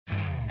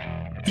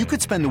You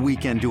could spend the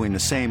weekend doing the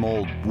same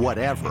old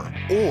whatever,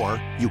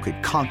 or you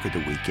could conquer the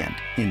weekend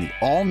in the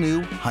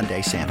all-new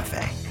Hyundai Santa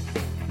Fe.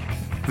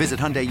 Visit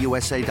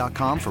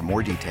HyundaiUSA.com for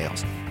more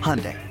details.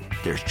 Hyundai,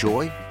 there's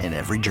joy in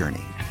every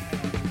journey.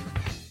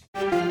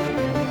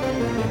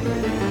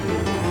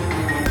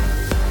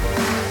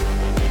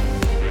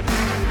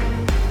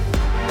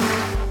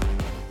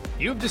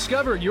 You've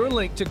discovered your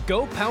link to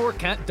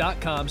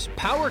GoPowerCat.com's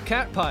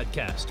PowerCat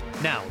podcast.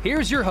 Now,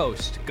 here's your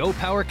host,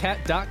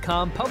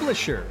 GoPowerCat.com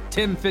publisher,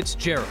 Tim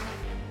Fitzgerald.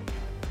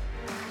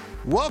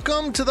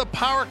 Welcome to the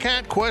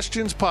PowerCat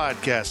Questions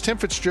Podcast. Tim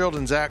Fitzgerald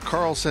and Zach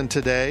Carlson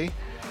today,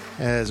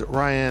 as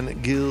Ryan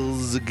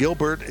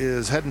Gilbert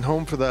is heading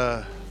home for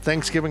the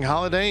Thanksgiving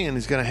holiday, and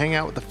he's going to hang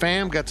out with the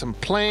fam. Got some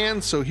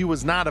plans, so he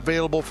was not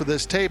available for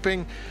this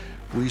taping.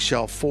 We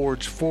shall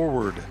forge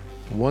forward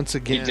once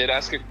again. He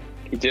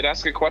did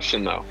ask a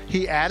question, though.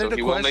 He added a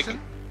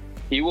question?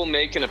 He will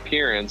make an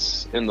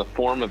appearance in the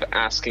form of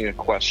asking a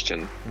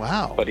question.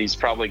 Wow. But he's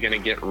probably going to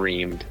get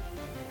reamed.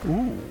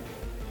 Ooh.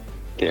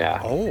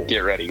 Yeah. Oh. Get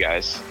ready,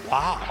 guys.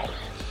 Wow.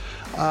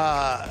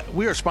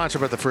 We are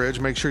sponsored by The Fridge.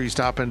 Make sure you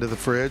stop into The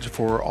Fridge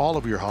for all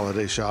of your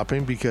holiday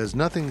shopping, because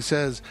nothing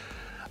says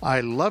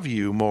I love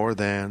you more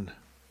than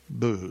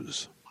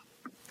booze.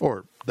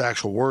 Or the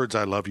actual words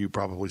I love you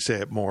probably say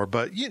it more,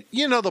 but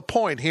you know the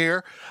point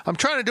here. I'm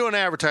trying to do an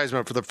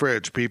advertisement for The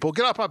Fridge, people.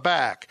 Get off my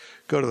back.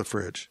 Go to The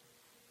Fridge.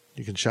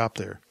 You can shop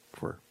there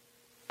for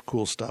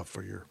cool stuff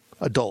for your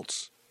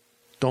adults.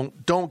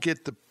 Don't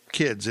get the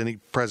kids any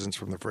presents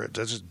from The Fridge.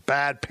 That's just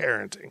bad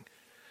parenting.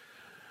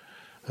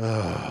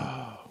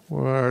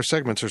 Our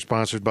segments are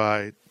sponsored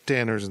by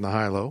Tanner's in the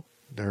High-Low.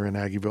 They're in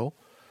Aggieville.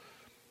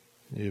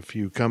 If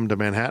you come to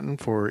Manhattan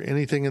for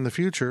anything in the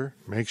future,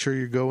 make sure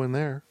you go in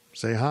there.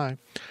 Say hi.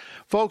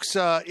 Folks,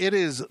 it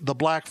is the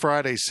Black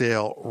Friday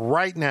sale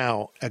right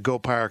now at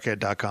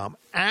GoPowerCat.com.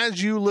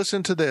 As you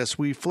listen to this,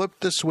 we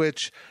flipped the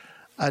switch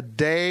a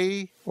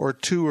day or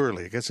two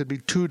early. I guess it'd be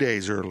 2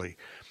 days early.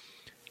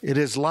 It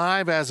is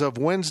live as of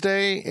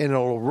Wednesday, and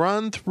it'll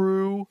run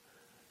through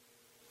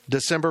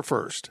December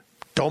 1st.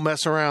 Don't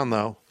mess around,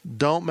 though.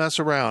 Don't mess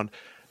around.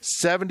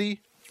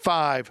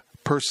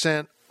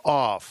 75%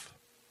 off.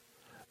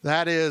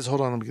 That is,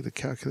 hold on, let me get the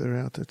calculator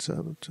out. It's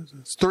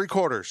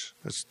 3/4.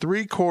 That's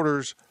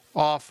 3/4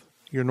 off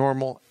your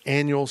normal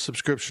annual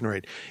subscription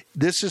rate.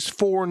 This is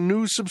for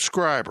new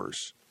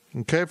subscribers.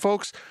 Okay,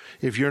 folks?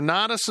 If you're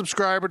not a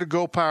subscriber to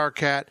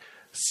GoPowerCat,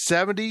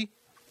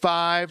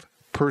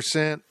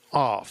 75%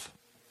 off.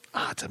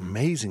 It's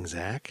amazing,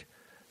 Zach.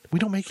 We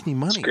don't make any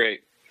money. It's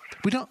great.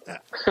 We don't.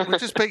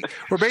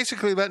 We're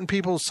basically letting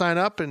people sign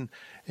up, and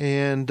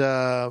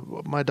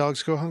my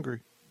dogs go hungry.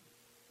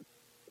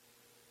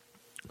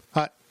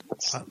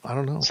 I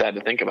don't know. Sad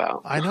to think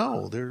about. I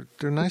know. They're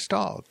nice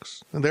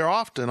dogs. And they're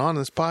often on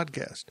this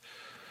podcast.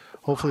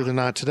 Hopefully they're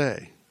not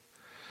today.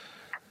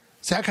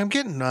 Zach, I'm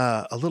getting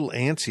a little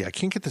antsy. I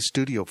can't get the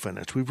studio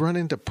finished. We've run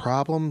into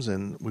problems,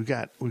 and we've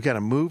got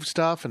to move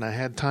stuff, and I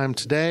had time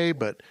today,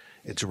 but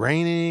it's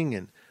raining,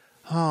 and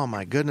oh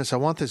my goodness, I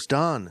want this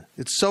done.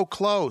 It's so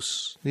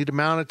close. Need to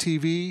mount a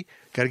TV.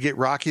 Got to get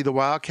Rocky the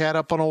Wildcat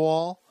up on a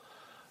wall.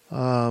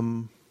 A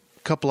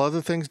couple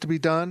other things to be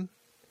done.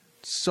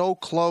 So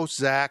close,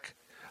 Zach.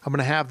 I'm going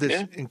to have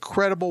this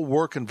incredible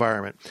work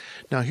environment.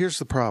 Now, here's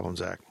the problem,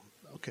 Zach.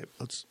 Okay,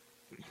 I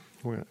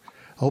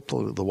hope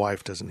the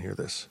wife doesn't hear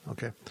this,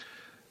 okay?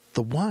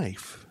 The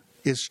wife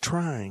is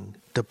trying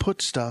to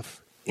put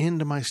stuff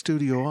into my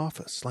studio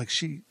office. Like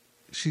she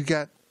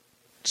got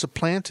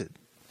supplanted.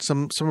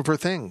 Some of her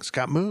things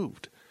got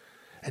moved.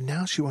 And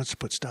now she wants to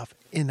put stuff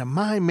into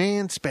my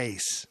man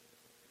space.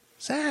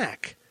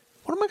 Zach,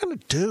 what am I going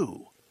to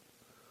do?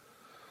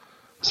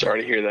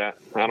 Sorry to hear that.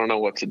 I don't know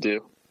what to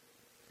do.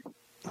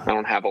 I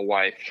don't have a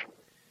wife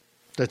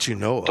that you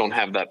know of. Don't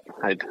have that.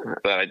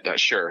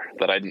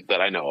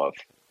 That I know of.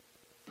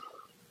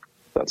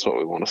 That's what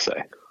we want to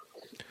say.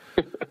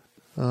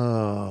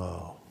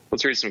 Oh.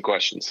 Let's read some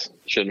questions,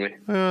 shouldn't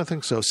we? I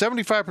think so.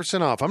 75%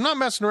 off. I'm not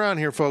messing around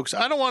here, folks.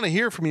 I don't want to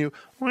hear from you.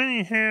 When are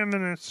you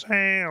having a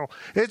sale?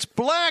 It's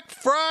Black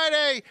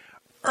Friday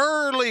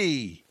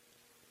early.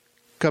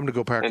 Come to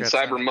GoPowerCat. And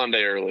Cyber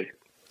Monday early.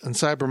 And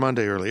Cyber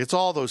Monday early. It's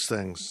all those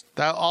things.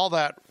 All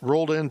that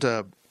rolled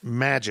into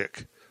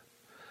magic.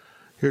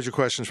 Here's your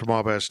questions from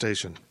Wabash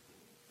Station.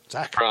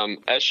 Zach. From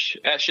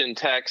Eshin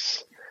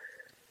Tex.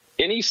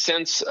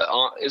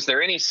 Is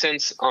there any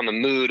sense on the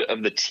mood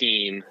of the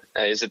team?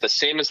 Is it the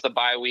same as the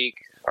bye week?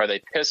 Are they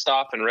pissed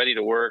off and ready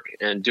to work?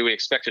 And do we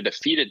expect a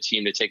defeated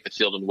team to take the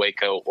field in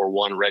Waco, or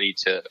one ready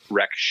to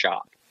wreck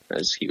shop,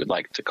 as he would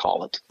like to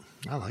call it?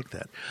 I like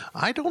that.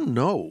 I don't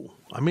know.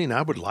 I mean,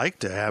 I would like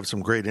to have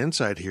some great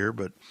insight here,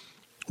 but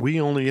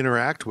we only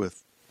interact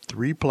with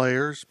 3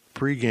 players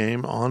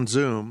pregame on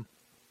Zoom.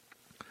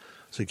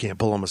 So you can't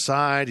pull them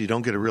aside. You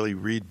don't get to really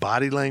read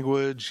body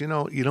language. You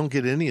don't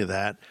get any of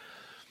that.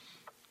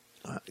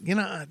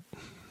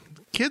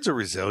 Kids are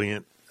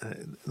resilient.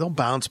 They'll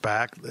bounce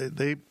back.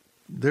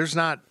 There's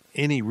not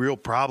any real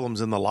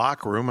problems in the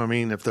locker room. I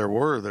mean, if there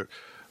were,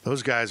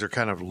 those guys are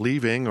kind of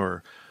leaving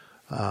or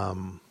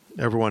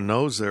Everyone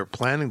knows they're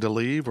planning to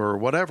leave or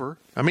whatever.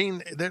 I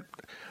mean,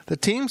 the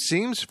team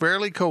seems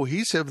fairly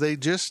cohesive. They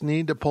just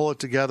need to pull it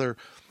together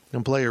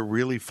and play a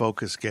really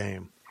focused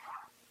game.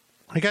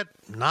 They got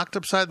knocked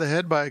upside the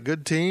head by a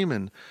good team,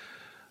 and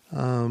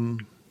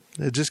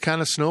it just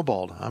kind of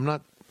snowballed. I'm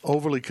not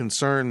overly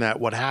concerned that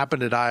what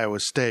happened at Iowa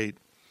State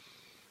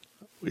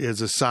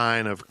is a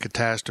sign of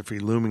catastrophe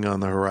looming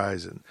on the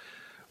horizon.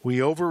 We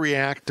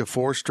overreact to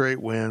 4 straight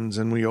wins,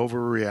 and we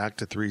overreact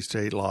to 3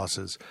 straight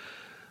losses.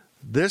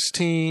 This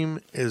team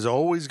was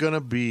always going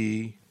to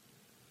be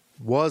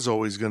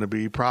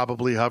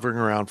probably hovering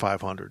around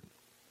 500.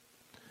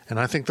 And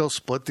I think they'll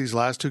split these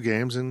last 2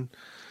 games and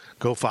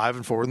go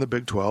 5-4 in the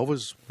Big 12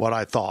 is what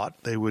I thought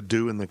they would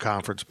do in the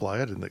conference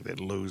play. I didn't think they'd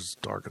lose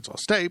to Arkansas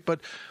State, but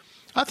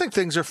I think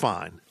things are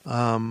fine.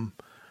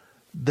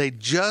 They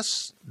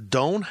just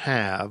don't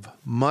have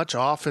much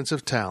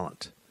offensive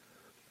talent.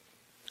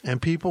 And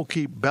people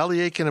keep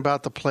bellyaching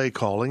about the play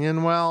calling.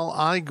 And, well,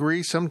 I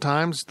agree.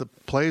 Sometimes the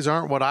plays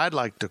aren't what I'd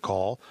like to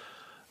call.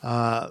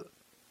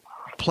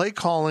 Play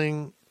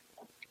calling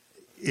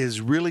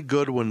is really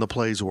good when the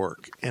plays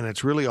work. And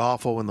it's really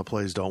awful when the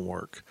plays don't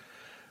work.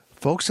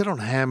 Folks, they don't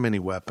have many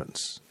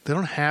weapons. They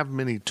don't have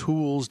many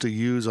tools to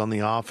use on the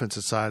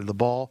offensive side of the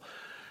ball.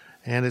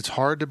 And it's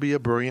hard to be a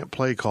brilliant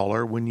play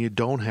caller when you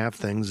don't have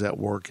things that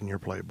work in your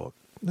playbook.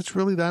 It's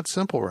really that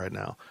simple right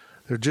now.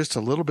 They're just a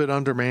little bit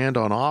undermanned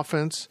on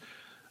offense.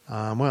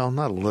 Well,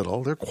 not a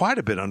little. They're quite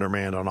a bit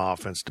undermanned on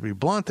offense. To be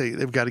blunt,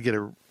 they've got to get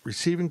a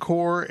receiving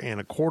core and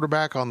a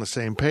quarterback on the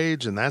same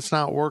page, and that's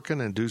not working.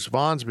 And Deuce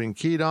Vaughn's being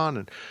keyed on,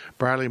 and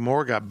Bradley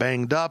Moore got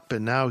banged up,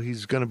 and now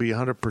he's going to be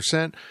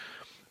 100%.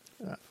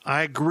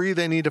 I agree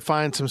they need to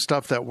find some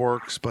stuff that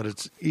works, but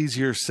it's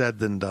easier said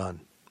than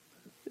done.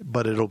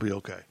 But it'll be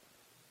okay.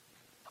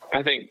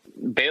 I think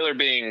Baylor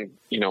being,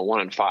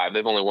 1-5,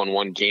 they've only won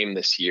 1 game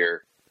this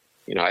year.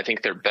 I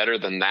think they're better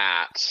than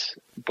that.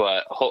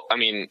 But,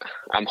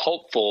 I'm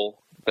hopeful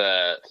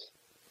that,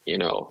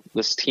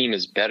 this team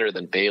is better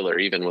than Baylor,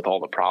 even with all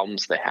the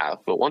problems they have.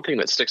 But one thing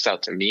that sticks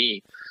out to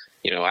me,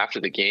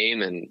 after the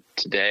game and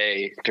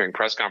today during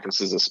press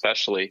conferences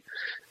especially,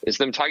 is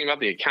them talking about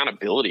the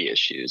accountability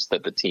issues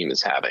that the team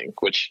is having,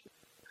 which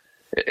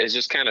is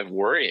just kind of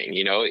worrying.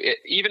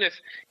 Even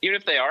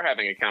if they are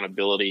having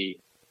accountability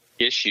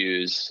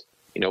issues,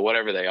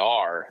 whatever they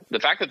are, the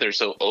fact that they're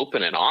so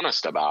open and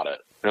honest about it,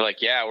 they're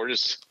like, yeah, we're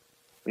just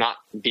not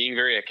being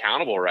very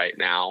accountable right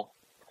now.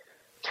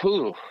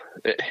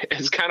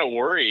 It's kind of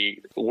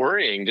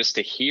worrying just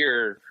to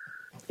hear,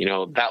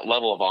 that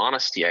level of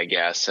honesty, I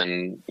guess.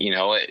 And,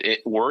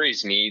 it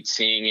worries me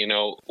seeing,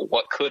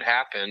 what could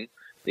happen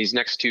these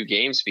next 2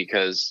 games,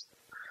 because,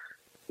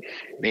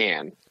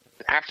 man,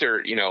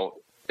 after,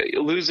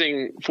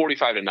 losing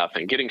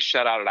 45-0, getting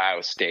shut out at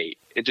Iowa State,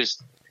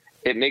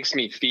 it makes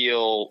me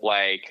feel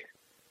like,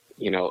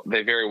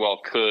 they very well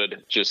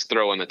could just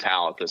throw in the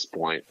towel at this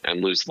point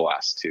and lose the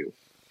last 2.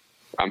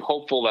 I'm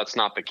hopeful that's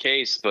not the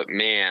case, but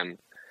man,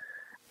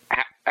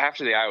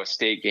 after the Iowa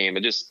State game,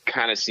 it just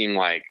kind of seemed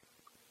like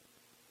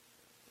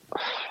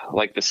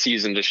the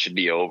season just should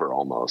be over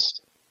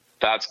almost.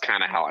 That's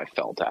kind of how I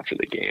felt after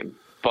the game.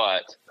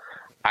 But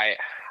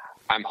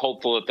I'm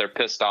hopeful that they're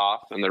pissed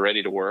off and they're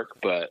ready to work,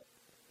 but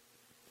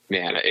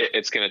man,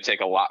 it's going to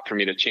take a lot for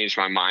me to change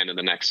my mind in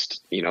the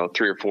next, 3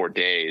 or 4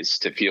 days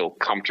to feel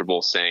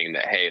comfortable saying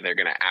that, hey, they're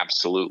going to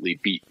absolutely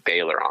beat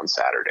Baylor on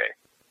Saturday.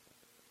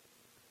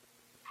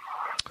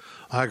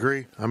 I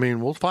agree.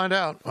 We'll find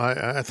out.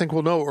 I think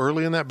we'll know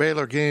early in that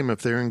Baylor game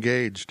if they're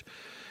engaged.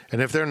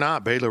 And if they're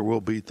not, Baylor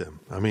will beat them.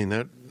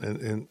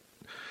 And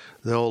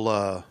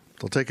they'll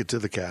take it to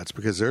the Cats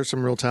because there's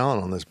some real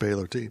talent on this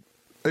Baylor team.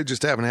 They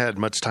just haven't had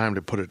much time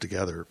to put it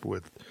together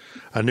with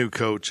a new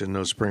coach and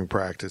no spring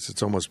practice.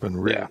 It's almost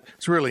been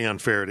It's really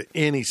unfair to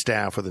any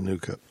staff with a new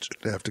coach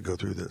to have to go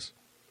through this.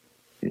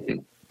 Mm-hmm.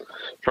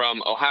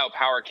 From Ohio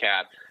Power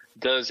Cat,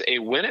 does a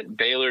win at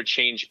Baylor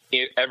change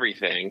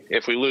everything?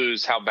 If we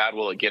lose, how bad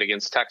will it get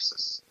against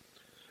Texas?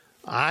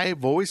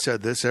 I've always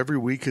said this. Every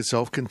week is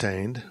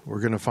self-contained. We're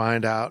going to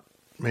find out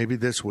maybe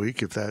this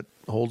week if that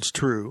holds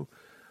true.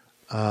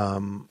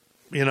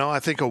 I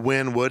think a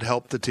win would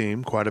help the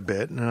team quite a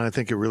bit, and I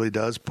think it really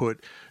does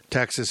put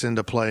Texas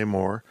into play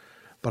more.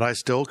 But I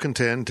still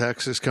contend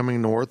Texas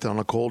coming north on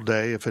a cold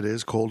day, if it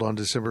is cold on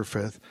December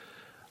 5th,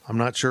 I'm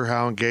not sure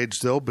how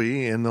engaged they'll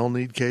be, and they'll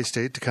need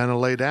K-State to kind of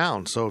lay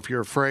down. So if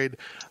you're afraid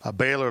a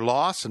Baylor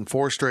loss and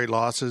 4 straight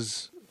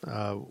losses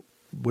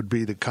would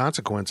be the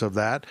consequence of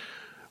that,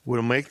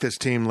 will make this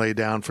team lay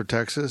down for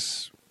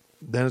Texas,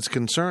 then it's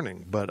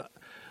concerning. But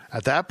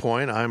at that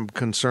point, I'm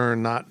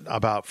concerned not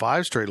about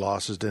 5 straight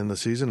losses to end the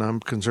season. I'm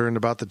concerned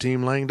about the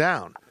team laying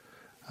down,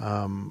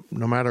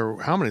 no matter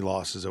how many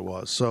losses it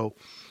was. So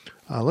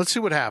let's see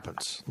what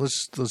happens.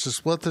 Let's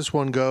just let this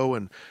one go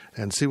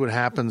and see what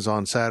happens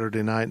on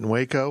Saturday night in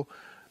Waco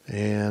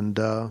and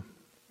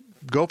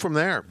go from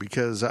there,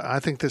 because I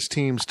think this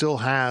team still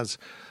has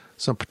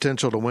some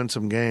potential to win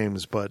some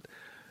games, but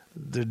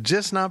they're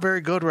just not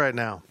very good right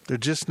now. They're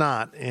just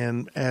not.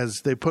 And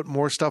as they put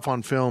more stuff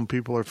on film,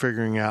 people are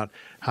figuring out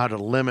how to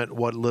limit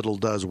what little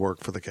does work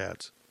for the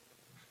Cats.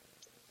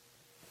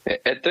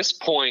 At this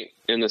point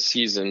in the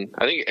season,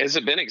 I think, has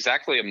it been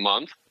exactly a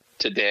month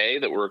today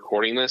that we're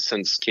recording this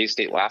since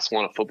K-State last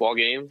won a football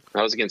game?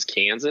 That was against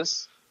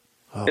Kansas.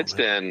 Oh, it's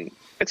been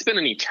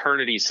an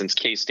eternity since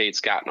K-State's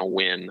gotten a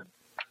win.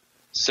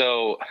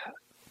 So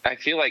I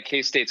feel like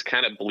K-State's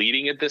kind of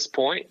bleeding at this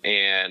point,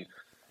 and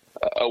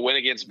a win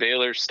against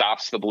Baylor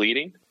stops the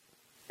bleeding.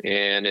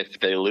 And if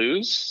they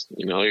lose,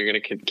 you're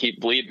going to keep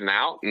bleeding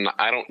out. And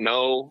I don't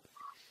know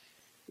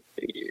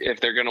if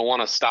they're going to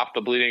want to stop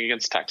the bleeding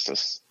against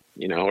Texas,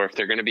 or if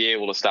they're going to be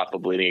able to stop the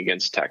bleeding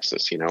against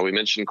Texas. We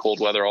mentioned cold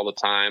weather all the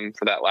time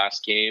for that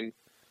last game.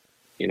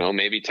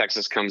 Maybe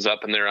Texas comes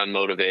up and they're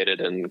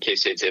unmotivated and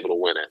K-State's able to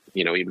win it,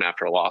 even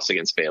after a loss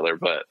against Baylor.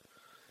 But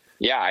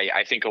yeah,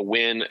 I think a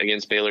win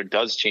against Baylor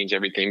does change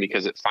everything,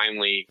 because it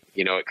finally,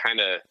 it kind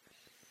of,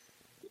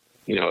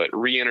 it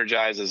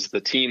re-energizes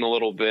the team a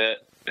little bit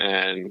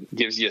and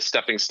gives you a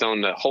stepping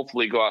stone to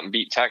hopefully go out and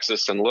beat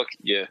Texas. And look,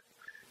 you're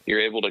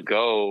able to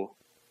go,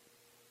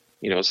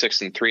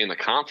 6-3 in the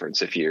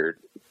conference if you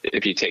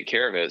take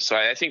care of it. So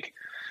I think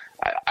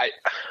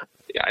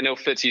I know,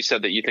 Fitz, you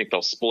said that you think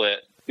they'll split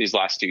these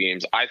last two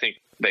games. I think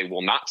they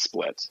will not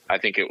split. I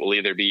think it will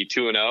either be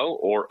 2-0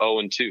 or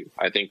 0-2.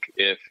 I think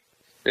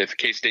if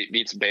K-State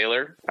beats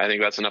Baylor, I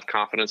think that's enough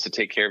confidence to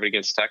take care of it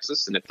against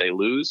Texas. And if they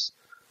lose,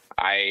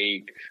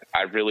 I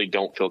really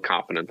don't feel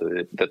confident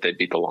that they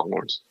beat the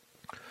Longhorns.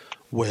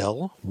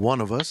 Well, one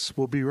of us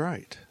will be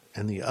right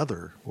and the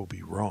other will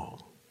be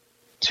wrong.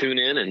 Tune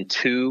in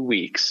 2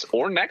 weeks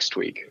or next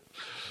week.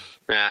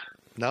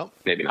 Nope.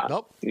 Maybe not.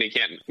 Nope. You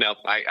can't. Nope.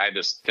 I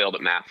just failed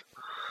at math.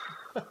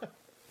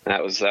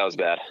 That was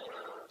bad.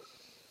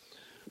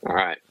 All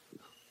right.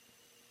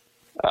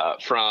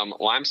 From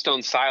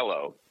Limestone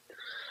Silo,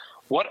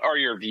 what are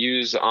your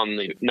views on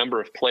the number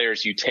of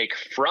players you take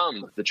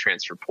from the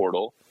transfer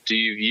portal? Do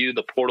you view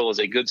the portal as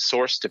a good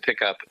source to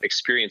pick up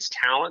experienced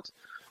talent,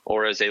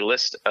 or as a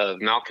list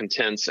of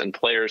malcontents and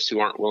players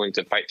who aren't willing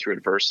to fight through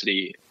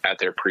adversity at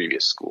their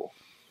previous school?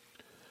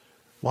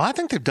 Well, I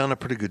think they've done a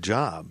pretty good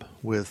job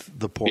with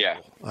the portal. Yeah.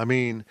 I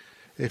mean,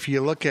 if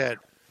you look at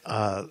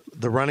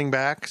the running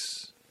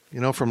backs,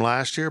 from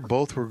last year,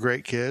 both were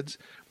great kids.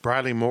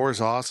 Bradley Moore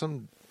is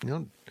awesome.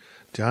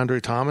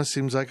 DeAndre Thomas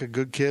seems like a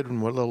good kid,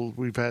 and what little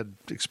we've had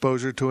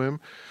exposure to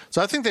him.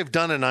 So I think they've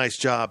done a nice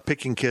job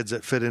picking kids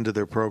that fit into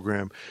their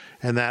program,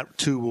 and that,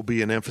 too, will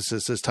be an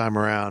emphasis this time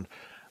around.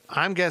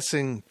 I'm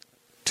guessing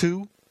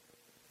 2,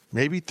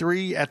 maybe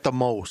 3 at the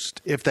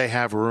most, if they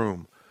have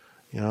room.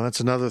 That's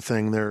another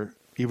thing.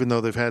 Even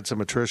though they've had some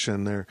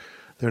attrition, they're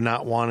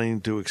not wanting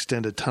to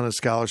extend a ton of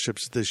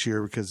scholarships this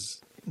year, because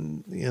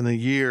in a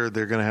year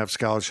they're going to have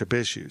scholarship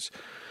issues,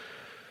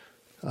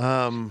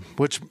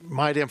 which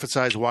might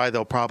emphasize why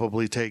they'll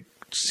probably take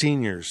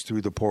seniors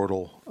through the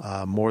portal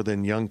more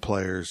than young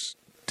players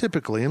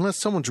typically, unless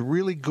someone's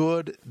really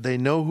good. They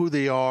know who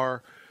they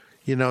are.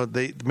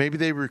 Maybe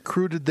they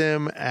recruited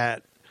them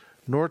at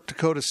North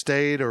Dakota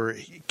State or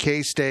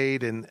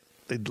K-State and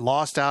they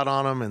lost out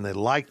on them and they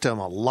liked them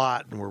a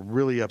lot and were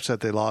really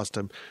upset they lost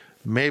them.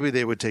 Maybe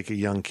they would take a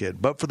young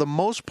kid. But for the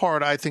most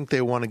part, I think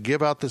they want to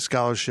give out the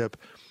scholarship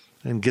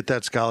and get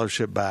that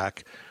scholarship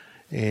back.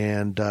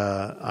 And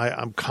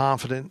I'm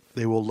confident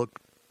they will look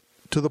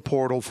to the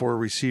portal for a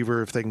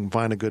receiver if they can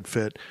find a good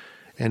fit,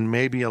 and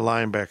maybe a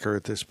linebacker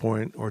at this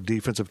point, or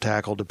defensive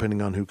tackle,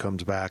 depending on who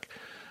comes back.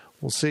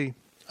 We'll see.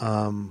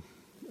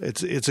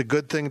 It's a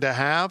good thing to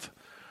have,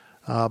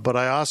 but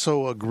I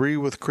also agree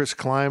with Chris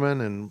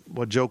Kleiman and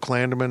what Joe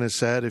Klanderman has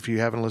said. If you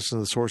haven't listened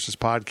to the Sources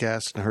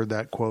podcast and heard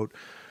that quote,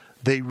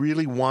 they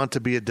really want to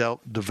be a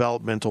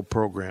developmental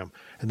program,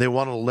 and they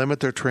want to limit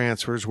their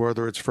transfers,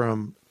 whether it's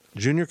from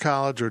junior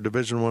college or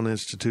Division I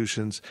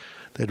institutions.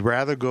 They'd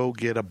rather go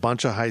get a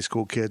bunch of high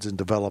school kids and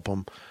develop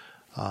them.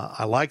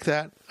 I like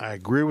that. I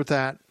agree with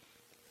that.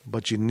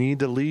 But you need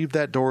to leave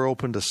that door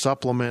open to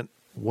supplement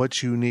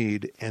what you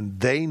need, and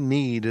they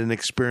need an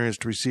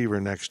experienced receiver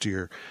next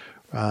year,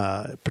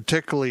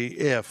 particularly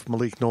if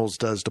Malik Knowles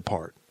does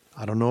depart.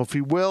 I don't know if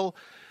he will,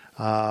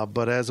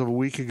 but as of a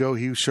week ago,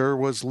 he sure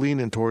was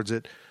leaning towards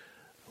it.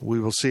 We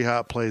will see how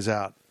it plays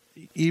out.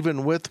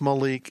 Even with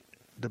Malik,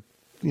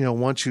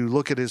 once you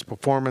look at his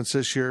performance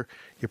this year,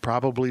 you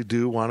probably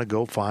do want to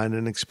go find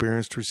an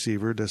experienced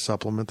receiver to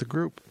supplement the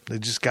group. They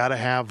just got to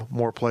have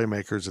more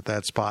playmakers at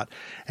that spot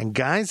and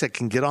guys that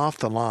can get off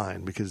the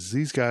line, because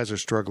these guys are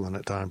struggling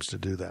at times to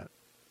do that.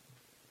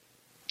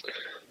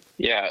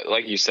 Yeah,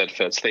 like you said,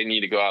 Fitz, they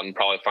need to go out and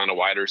probably find a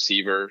wide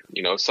receiver,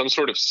 some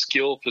sort of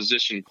skill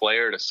position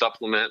player to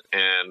supplement.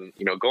 And,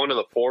 going to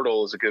the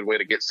portal is a good way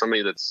to get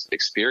somebody that's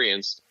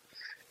experienced.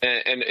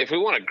 And if we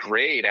want to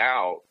grade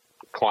out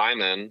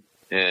Kleiman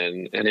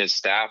and his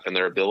staff and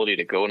their ability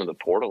to go into the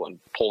portal and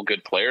pull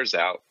good players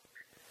out,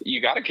 you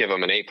got to give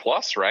them an A+,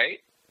 right?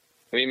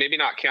 I mean, maybe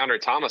not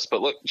Keandre Thomas,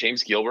 but look,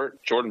 James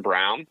Gilbert, Jordan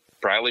Brown,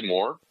 Bradley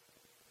Moore.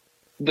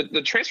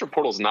 The transfer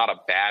portal is not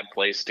a bad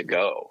place to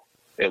go,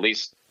 at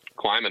least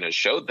Kleiman has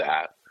showed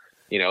that.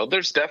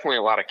 There's definitely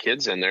a lot of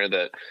kids in there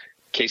that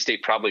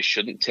K-State probably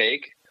shouldn't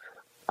take.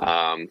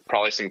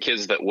 Probably some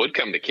kids that would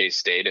come to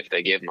K-State if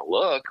they gave them a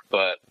look.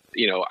 But,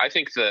 I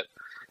think that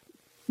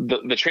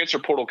the transfer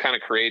portal kind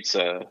of creates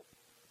a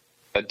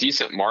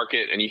decent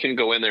market, and you can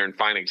go in there and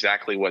find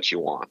exactly what you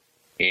want.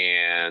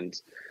 And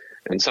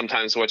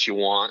sometimes what you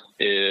want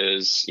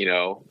is, you're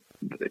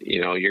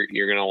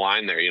going to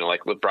line there,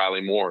 like with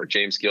Briley Moore,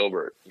 James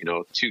Gilbert,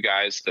 two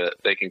guys that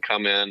they can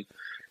come in,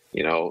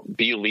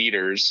 be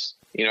leaders.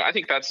 I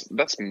think that's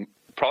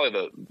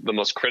probably the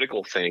most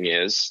critical thing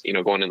is,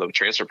 going into the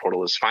transfer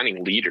portal is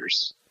finding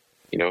leaders,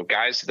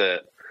 guys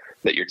that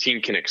your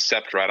team can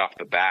accept right off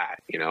the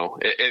bat.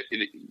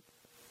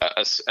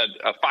 A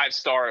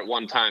 5-star at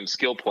one time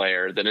skill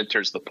player that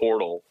enters the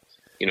portal,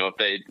 if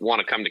they want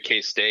to come to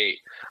K-State,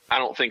 I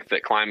don't think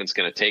that Kleiman's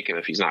going to take him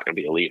if he's not going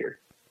to be a leader.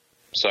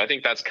 So I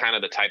think that's kind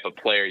of the type of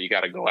player you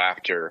got to go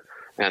after,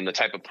 and the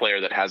type of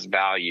player that has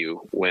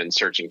value when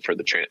searching for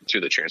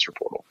through the transfer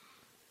portal.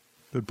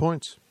 Good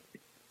points.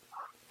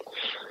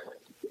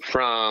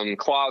 From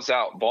claws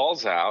out,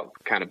 balls out,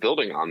 kind of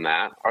building on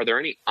that, are there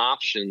any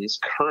options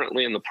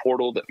currently in the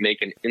portal that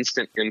make an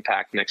instant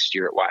impact next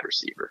year at wide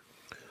receiver?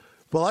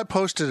 Well, I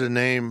posted a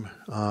name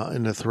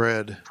in the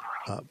thread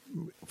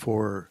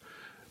for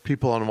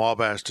people on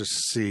Wabash to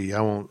see. I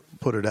won't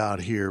put it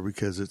out here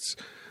because it's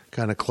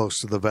kind of close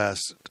to the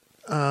vest.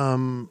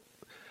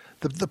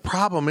 The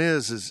problem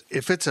is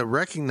if it's a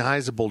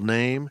recognizable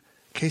name,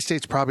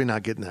 K-State's probably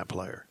not getting that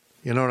player.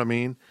 You know what I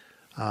mean?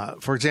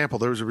 For example,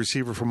 there was a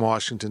receiver from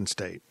Washington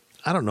State.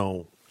 I don't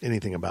know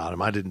anything about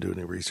him. I didn't do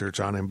any research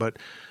on him, but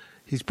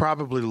he's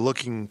probably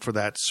looking for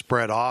that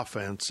spread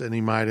offense, and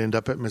he might end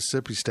up at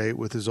Mississippi State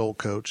with his old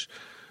coach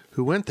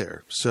who went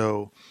there.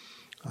 So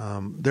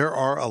there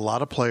are a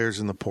lot of players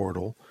in the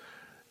portal,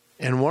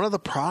 and one of the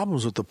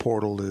problems with the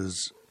portal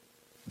is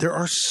there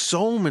are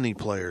so many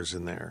players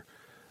in there.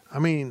 I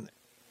mean,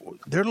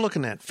 they're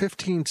looking at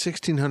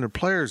 1,600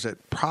 players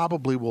that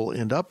probably will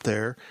end up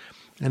there.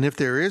 And if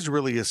there is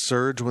really a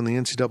surge when the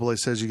NCAA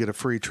says you get a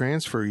free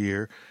transfer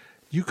year,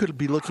 you could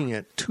be looking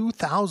at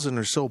 2,000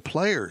 or so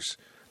players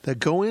that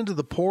go into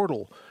the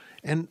portal.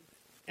 And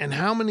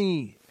how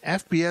many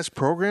FBS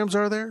programs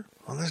are there?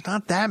 Well, there's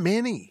not that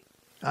many.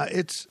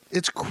 It's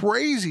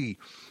crazy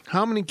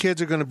how many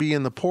kids are going to be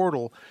in the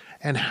portal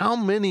and how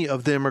many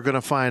of them are going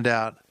to find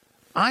out,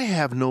 I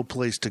have no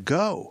place to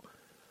go.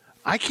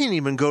 I can't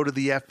even go to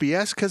the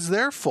FBS because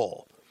they're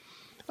full.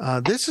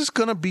 This is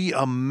going to be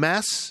a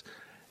mess.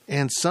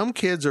 And some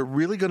kids are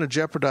really going to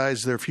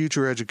jeopardize their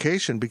future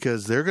education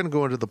because they're going to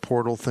go into the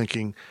portal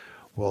thinking,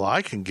 well,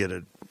 I can get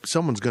it.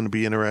 Someone's going to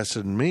be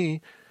interested in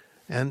me.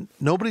 And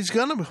nobody's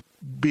going to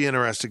be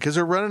interested because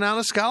they're running out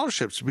of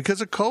scholarships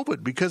because of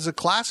COVID, because the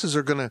classes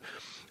are going to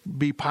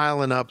be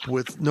piling up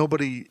with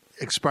nobody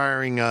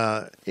expiring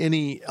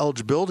any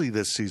eligibility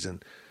this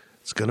season.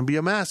 It's going to be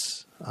a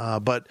mess.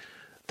 But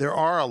there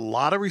are a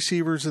lot of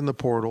receivers in the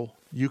portal.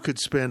 You could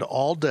spend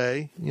all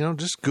day,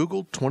 just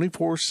Google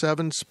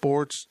 24/7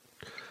 sports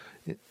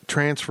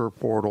transfer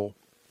portal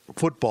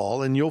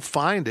football, and you'll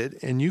find it,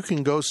 and you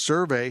can go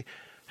survey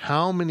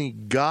how many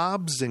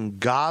gobs and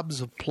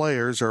gobs of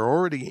players are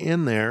already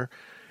in there,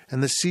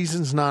 and the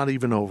season's not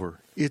even over.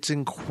 It's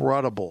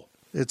incredible.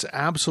 It's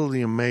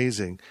absolutely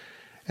amazing.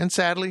 And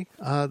sadly,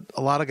 a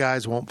lot of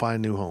guys won't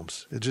find new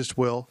homes. It just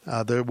will.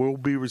 There will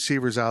be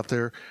receivers out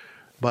there,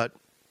 but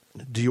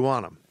do you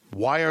want them?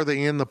 Why are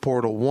they in the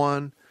portal?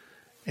 1,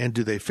 and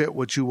do they fit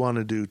what you want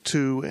to do?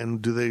 2,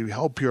 and do they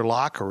help your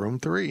locker room?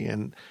 3,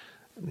 and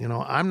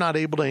I'm not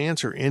able to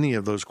answer any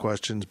of those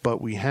questions,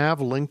 but we have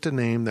linked a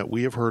name that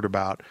we have heard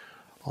about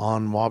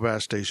on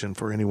Wabash Station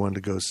for anyone to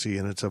go see,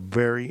 and it's a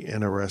very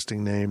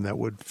interesting name that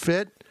would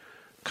fit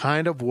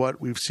kind of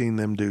what we've seen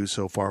them do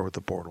so far with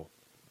the portal.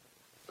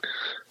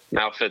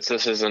 Now, Fitz,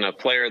 this isn't a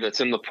player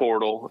that's in the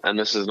portal, and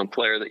this isn't a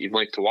player that you've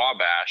linked to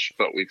Wabash,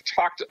 but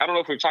I don't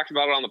know if we've talked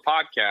about it on the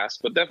podcast,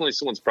 but definitely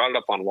someone's brought it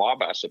up on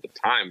Wabash at the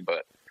time.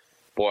 But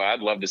boy,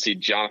 I'd love to see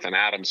Jonathan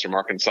Adams from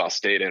Arkansas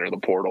State enter the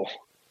portal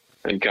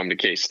and come to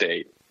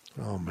K-State.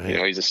 Oh,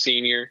 man. He's a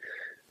senior.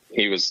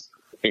 He was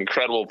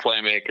incredible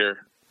playmaker.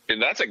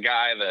 And that's a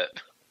guy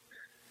that,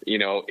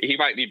 he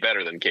might be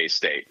better than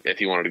K-State if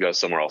he wanted to go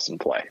somewhere else and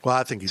play. Well,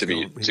 I think he's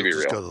going to be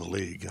real. Go to the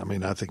league. I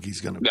mean, I think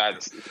he's going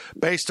to –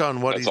 based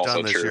on what he's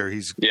done this year,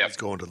 he's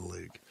going to the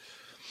league.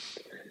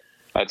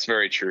 That's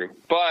very true.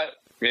 But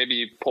maybe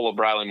you pull a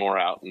Briley Moore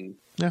out and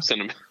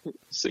send him,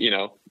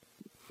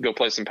 go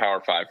play some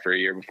Power 5 for a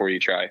year before you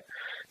try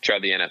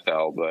the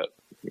NFL. But,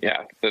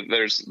 yeah,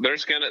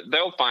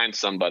 they'll find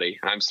somebody,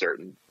 I'm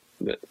certain,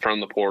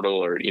 from the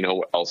portal or,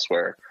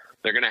 elsewhere.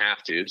 They're going to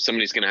have to.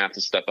 Somebody's going to have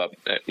to step up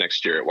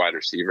next year at wide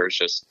receiver. It's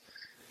just,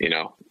 in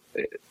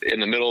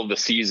the middle of the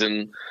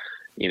season,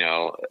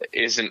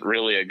 isn't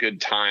really a good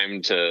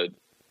time to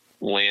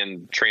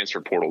land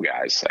transfer portal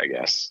guys, I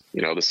guess.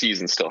 The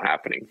season's still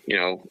happening.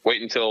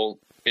 Wait until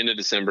end of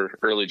December,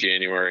 early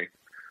January,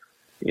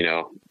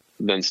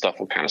 then stuff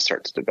will kind of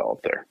start to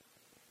develop there.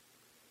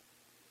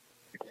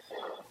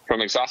 From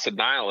Exhausted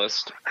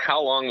Nihilist,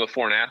 how long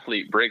before an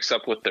athlete breaks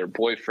up with their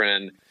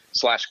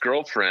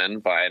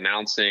boyfriend/girlfriend by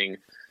announcing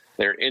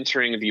they're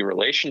entering the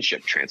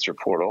relationship transfer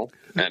portal?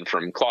 And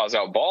from Claws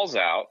Out, Balls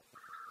Out,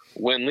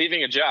 when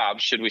leaving a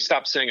job, should we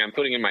stop saying I'm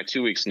putting in my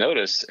 2 weeks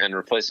notice and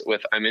replace it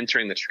with I'm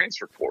entering the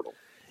transfer portal?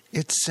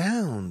 It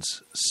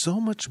sounds so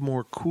much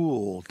more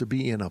cool to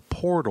be in a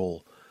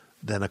portal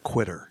than a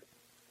quitter.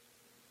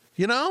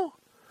 You know?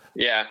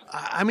 Yeah.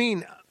 I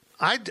mean,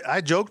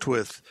 I joked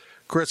with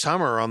Chris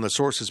Hummer on the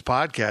Sources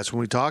podcast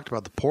when we talked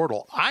about the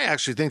portal. I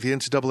actually think the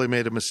NCAA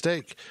made a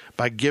mistake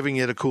by giving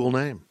it a cool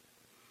name.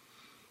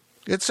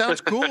 It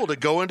sounds cool to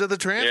go into the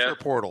transfer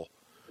portal.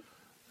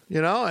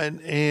 You know,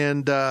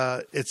 and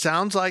it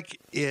sounds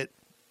like it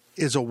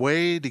is a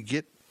way to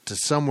get to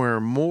somewhere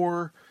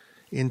more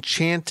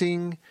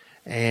enchanting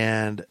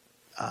and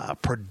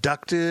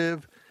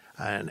productive,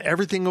 and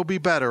everything will be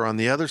better on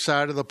the other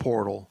side of the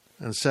portal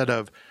instead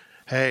of,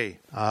 hey,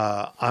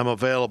 I'm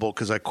available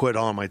because I quit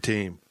on my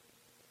team.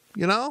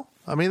 You know?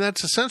 I mean,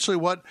 that's essentially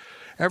what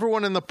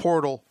everyone in the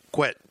portal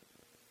quit.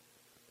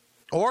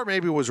 Or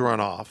maybe was run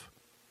off.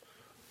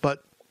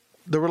 But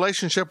the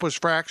relationship was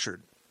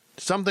fractured.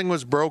 Something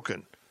was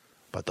broken.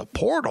 But the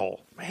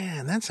portal,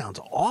 man, that sounds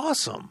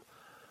awesome.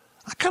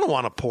 I kind of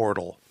want a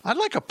portal. I'd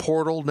like a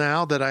portal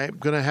now that I'm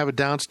going to have a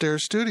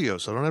downstairs studio,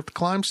 so I don't have to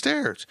climb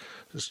stairs.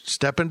 Just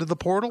step into the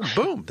portal,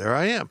 boom, there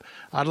I am.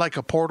 I'd like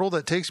a portal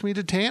that takes me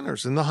to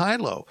Tanner's in the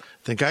high-low.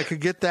 Think I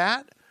could get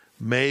that?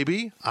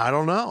 Maybe. I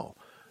don't know.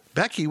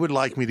 Becky would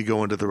like me to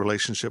go into the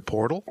relationship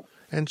portal,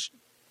 and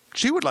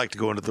she would like to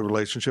go into the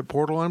relationship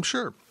portal, I'm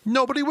sure.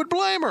 Nobody would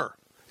blame her.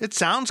 It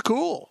sounds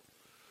cool.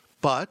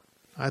 But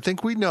I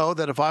think we know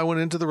that if I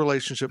went into the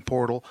relationship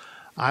portal,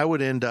 I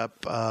would end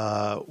up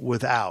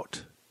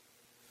without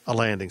a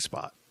landing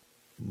spot.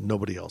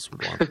 Nobody else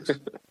would want this.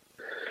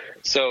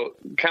 So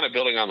kind of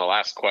building on the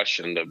last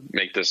question to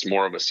make this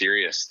more of a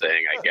serious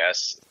thing, I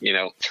guess, you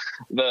know,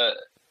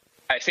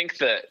 I think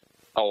that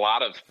a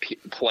lot of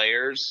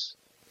players,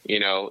 you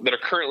know, that are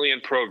currently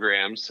in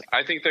programs,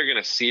 I think they're going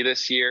to see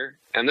this year.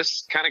 And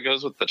this kind of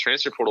goes with the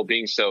transfer portal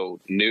being so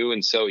new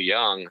and so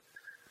young.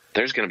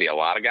 There's going to be a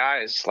lot of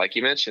guys, like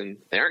you mentioned,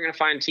 they aren't going to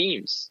find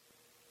teams.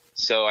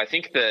 So I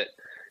think that,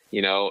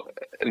 you know,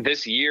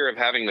 this year of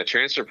having the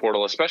transfer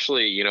portal,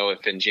 especially, you know,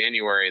 if in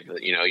January,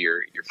 you know,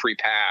 your free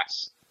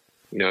pass,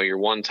 you know, your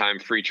one-time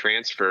free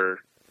transfer,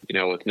 you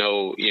know, with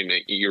no, you know,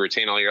 you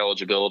retain all your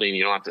eligibility and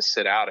you don't have to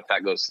sit out if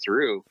that goes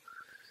through.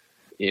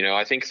 You know,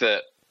 I think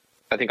a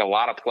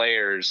lot of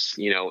players,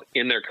 you know,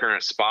 in their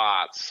current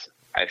spots,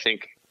 I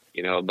think,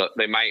 you know,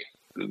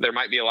 there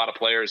might be a lot of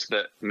players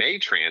that may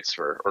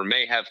transfer or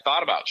may have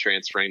thought about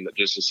transferring that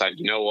just decide,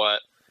 you know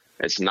what,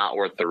 it's not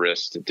worth the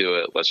risk to do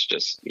it. Let's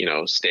just, you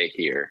know, stay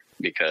here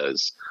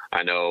because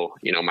I know,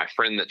 you know, my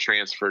friend that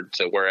transferred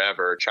to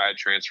wherever, tried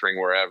transferring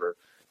wherever,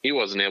 he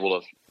wasn't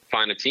able to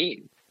find a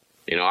team.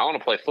 You know, I want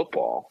to play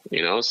football,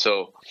 you know,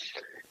 so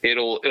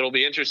it'll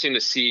be interesting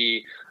to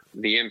see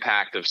the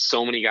impact of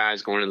so many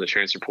guys going in the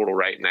transfer portal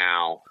right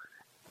now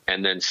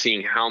and then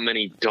seeing how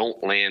many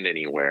don't land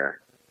anywhere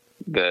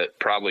that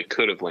probably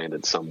could have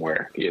landed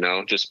somewhere, you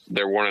know, just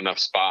there weren't enough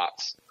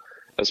spots,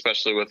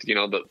 especially with, you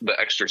know, the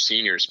extra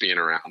seniors being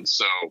around.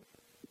 So,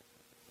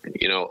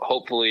 you know,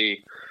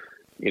 hopefully,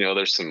 you know,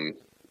 there's some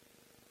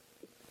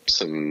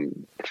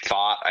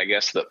thought, I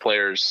guess, that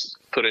players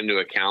put into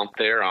account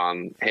there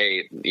on,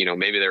 hey, you know,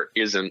 maybe there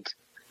isn't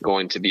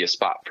going to be a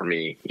spot for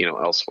me, you know,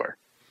 elsewhere.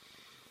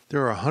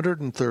 There are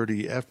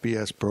 130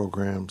 FBS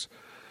programs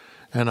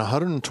and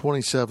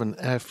 127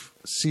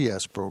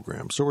 FCS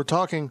programs. So we're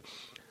talking,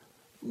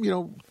 you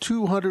know,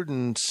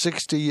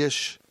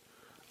 260-ish,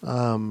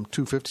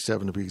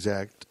 257 to be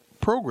exact,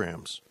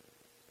 programs.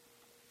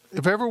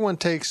 If everyone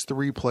takes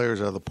 3 players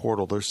out of the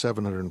portal, there's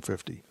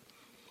 750.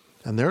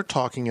 And they're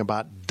talking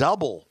about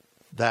double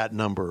that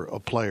number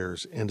of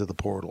players into the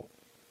portal.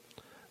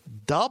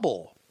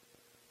 Double.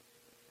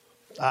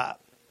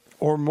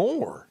 Or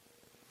more.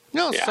 You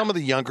know, some of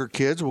the younger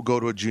kids will go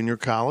to a junior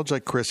college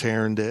like Chris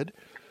Herron did.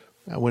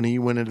 When he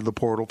went into the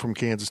portal from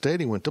Kansas State,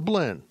 he went to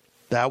Blinn.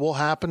 That will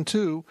happen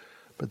too,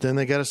 but then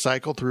they got to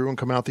cycle through and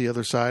come out the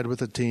other side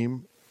with a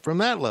team from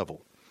that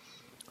level.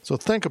 So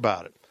think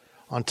about it.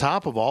 On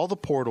top of all the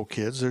portal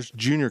kids, there's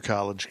junior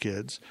college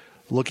kids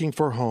looking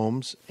for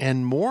homes,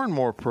 and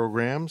more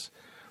programs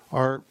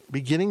are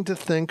beginning to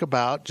think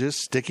about just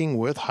sticking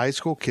with high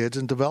school kids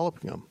and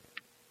developing them.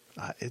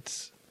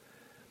 It's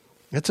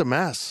a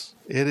mess.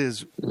 It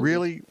is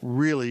really,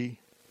 really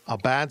a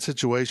bad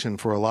situation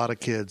for a lot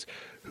of kids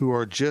who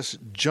are just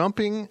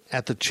jumping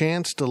at the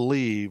chance to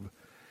leave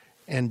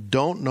and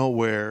don't know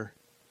where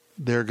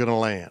they're going to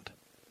land.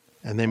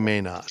 And they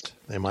may not.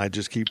 They might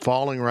just keep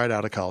falling right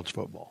out of college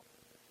football.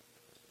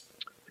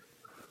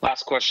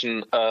 Last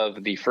question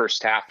of the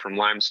first half from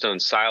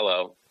Limestone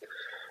Silo.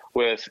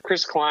 With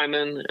Chris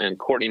Klieman and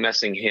Courtney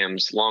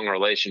Messingham's long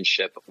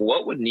relationship,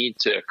 what would need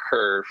to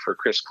occur for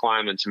Chris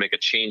Klieman to make a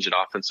change at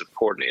offensive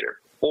coordinator?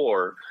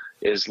 Or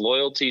is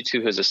loyalty to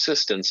his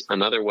assistants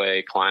another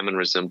way Klieman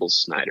resembles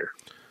Snyder?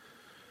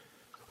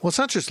 Well, it's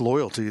not just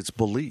loyalty, it's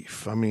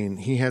belief. I mean,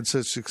 he had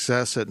such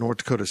success at North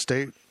Dakota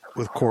State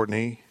with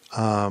Courtney.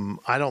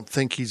 I don't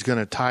think he's going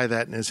to tie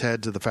that in his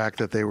head to the fact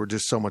that they were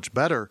just so much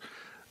better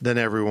than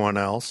everyone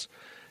else.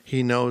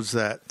 He knows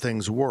that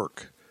things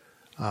work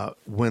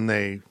when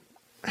they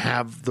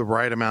have the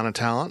right amount of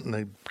talent and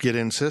they get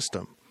in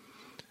system.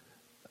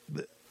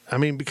 I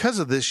mean, because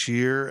of this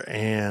year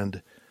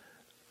and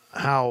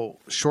how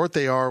short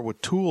they are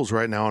with tools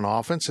right now on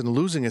offense and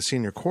losing a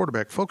senior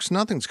quarterback, folks,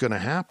 nothing's going to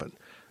happen.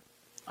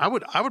 I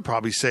would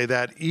probably say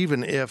that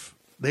even if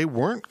they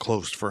weren't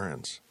close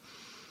friends.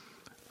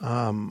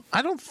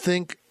 I don't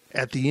think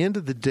at the end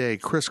of the day,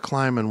 Chris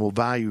Klieman will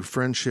value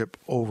friendship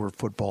over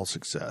football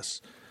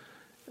success.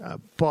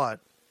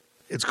 But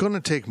it's going to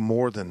take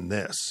more than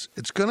this.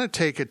 It's going to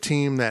take a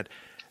team that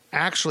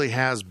actually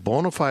has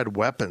bona fide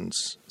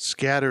weapons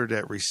scattered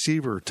at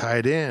receiver,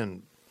 tight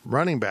end,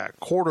 running back,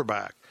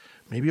 quarterback,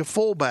 maybe a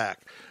fullback.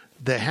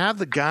 They have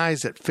the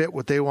guys that fit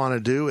what they want to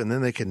do, and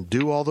then they can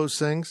do all those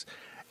things.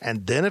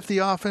 And then if the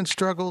offense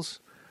struggles,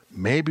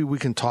 maybe we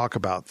can talk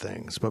about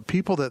things. But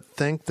people that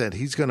think that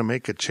he's going to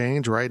make a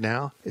change right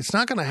now, it's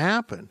not going to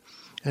happen.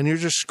 And you're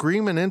just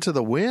screaming into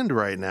the wind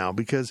right now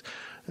because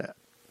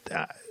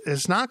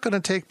it's not going to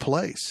take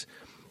place.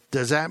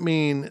 Does that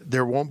mean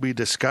there won't be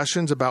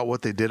discussions about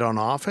what they did on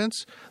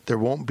offense? There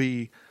won't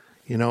be,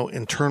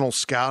 internal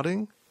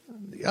scouting?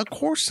 Of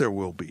course there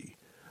will be.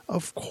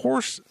 Of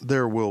course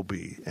there will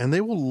be. And they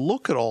will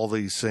look at all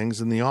these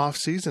things in the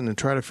offseason and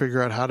try to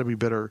figure out how to be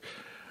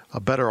a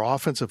better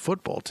offensive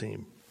football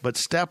team. But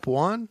step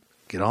one,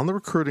 get on the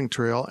recruiting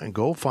trail and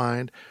go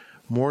find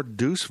more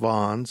Deuce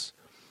Vaughns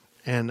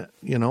and,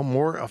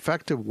 more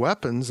effective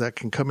weapons that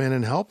can come in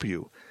and help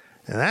you.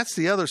 And that's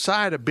the other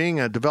side of being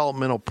a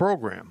developmental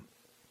program.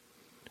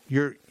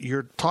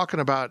 You're talking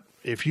about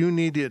if you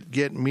need to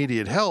get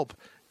immediate help,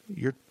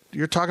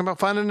 you're talking about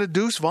finding a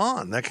Deuce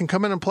Vaughn that can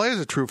come in and play as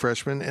a true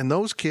freshman, and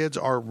those kids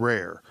are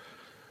rare.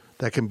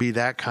 That can be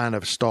that kind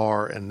of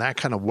star and that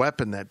kind of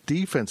weapon that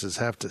defenses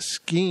have to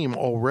scheme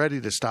already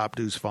to stop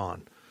Deuce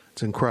Vaughn.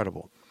 It's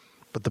incredible.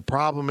 But the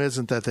problem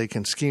isn't that they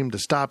can scheme to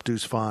stop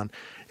Deuce Vaughn.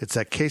 It's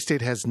that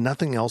K-State has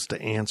nothing else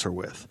to answer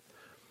with.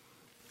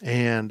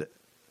 And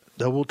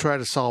they will try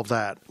to solve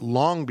that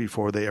long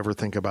before they ever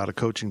think about a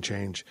coaching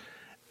change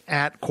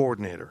at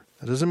coordinator.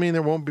 That doesn't mean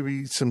there won't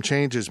be some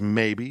changes,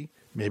 maybe.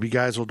 Maybe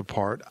guys will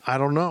depart. I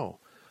don't know.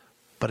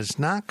 But it's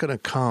not going to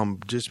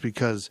come just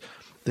because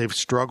they've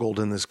struggled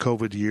in this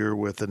COVID year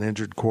with an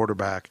injured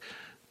quarterback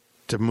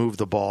to move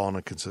the ball on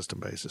a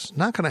consistent basis.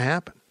 Not going to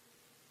happen.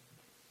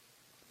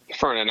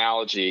 For an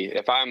analogy,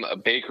 if I'm a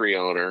bakery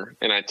owner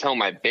and I tell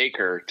my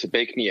baker to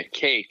bake me a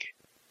cake,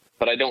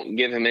 but I don't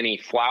give him any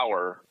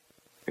flour,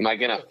 am I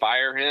going to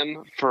fire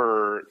him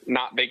for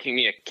not baking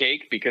me a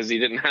cake because he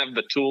didn't have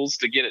the tools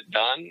to get it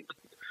done?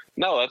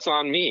 No, that's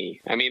on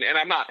me. I mean, and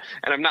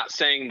I'm not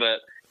saying that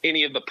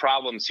any of the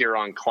problems here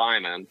on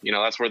Klieman,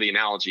 that's where the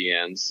analogy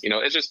ends.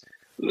 It's just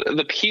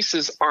the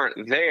pieces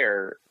aren't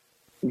there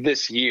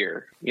this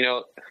year.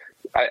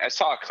 I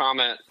saw a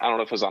comment, I don't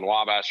know if it was on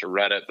Wabash or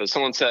Reddit, but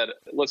someone said,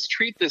 let's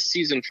treat this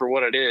season for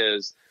what it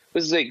is.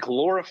 This is a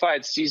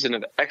glorified season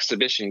of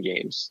exhibition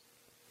games.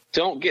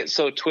 Don't get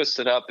so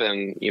twisted up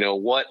in,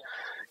 what,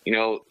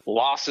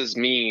 losses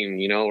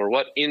mean, or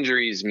what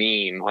injuries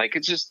mean. Like,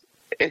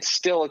 it's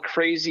still a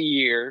crazy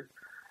year.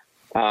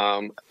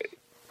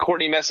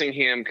 Courtney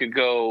Messingham could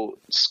go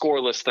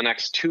scoreless the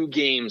next 2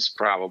 games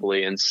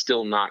probably and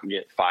still not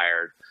get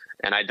fired.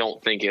 And I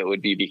don't think it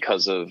would be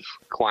because of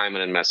Klieman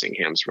and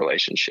Messingham's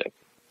relationship.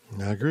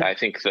 I agree. I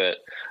think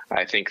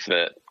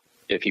that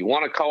if you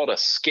want to call it a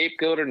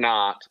scapegoat or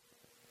not,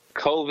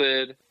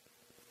 COVID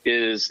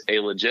is a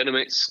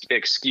legitimate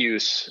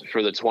excuse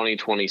for the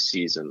 2020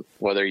 season,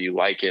 whether you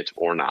like it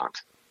or not.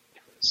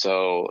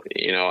 So,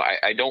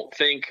 I don't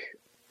think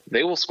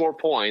they will score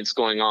points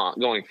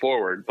going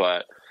forward,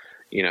 but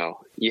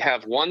you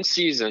have one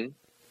season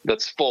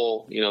that's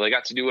full, they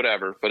got to do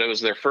whatever, but it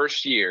was their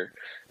first year.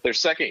 Their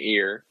second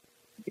year,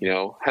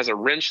 has a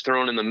wrench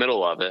thrown in the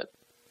middle of it.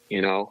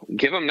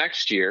 Give them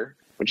next year,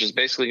 which is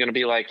basically going to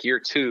be like year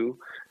 2,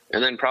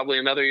 and then probably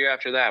another year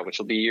after that, which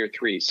will be year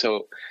 3.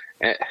 So,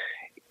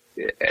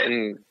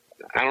 and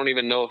I don't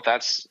even know if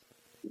that's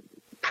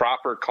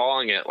proper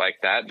calling it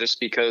like that, just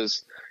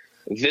because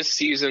this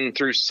season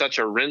threw such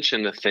a wrench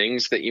into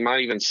things that you might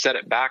even set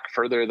it back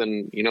further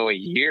than, a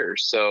year.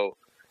 So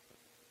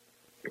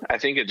I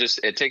think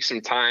it takes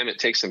some time. It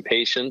takes some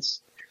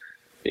patience.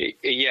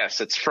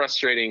 Yes, it's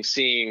frustrating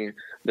seeing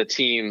the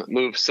team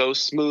move so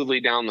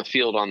smoothly down the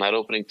field on that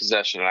opening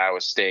possession at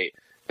Iowa State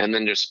and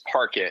then just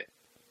park it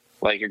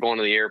like you're going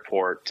to the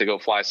airport to go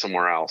fly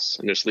somewhere else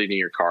and just leaving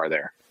your car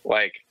there.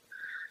 Like,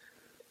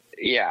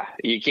 yeah,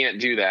 you can't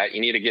do that.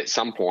 You need to get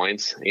some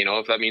points.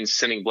 If that means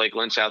sending Blake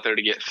Lynch out there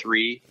to get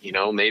 3,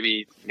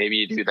 maybe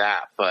you do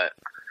that. But,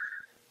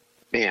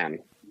 man,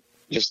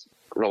 just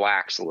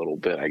relax a little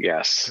bit, I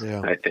guess.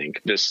 Yeah. I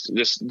think just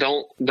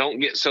don't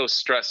get so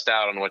stressed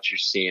out on what you're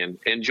seeing.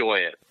 Enjoy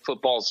it.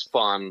 Football's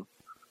fun.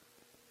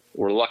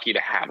 We're lucky to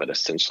have it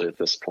essentially at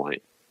this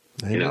point.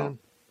 Amen.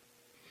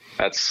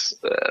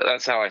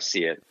 That's how I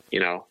see it.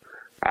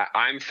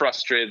 I'm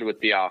frustrated with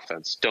the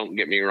offense. Don't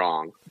get me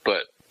wrong,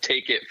 but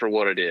take it for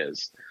what it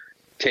is.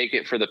 Take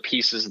it for the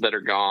pieces that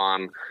are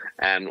gone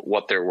and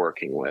what they're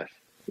working with.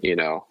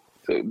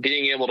 So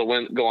being able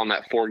to go on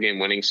that 4-game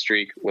winning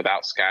streak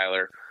without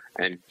Skyler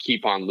and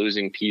keep on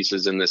losing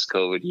pieces in this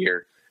COVID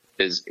year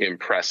is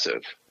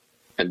impressive.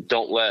 And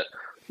don't let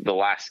the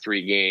last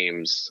 3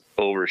 games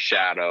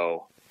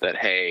overshadow that,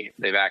 hey,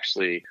 they've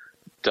actually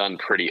done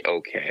pretty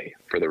okay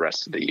for the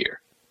rest of the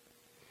year.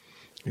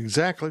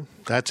 Exactly.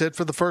 That's it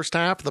for the first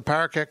half of the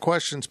Power Cat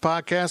Questions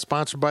podcast,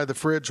 sponsored by the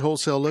Fridge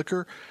Wholesale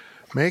Liquor.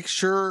 Make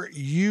sure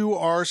you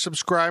are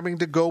subscribing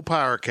to Go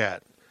Power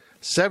Cat.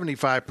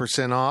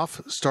 75%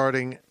 off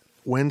starting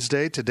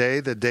Wednesday, today,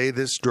 the day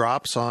this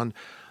drops on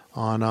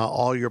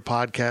all your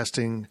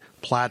podcasting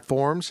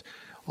platforms,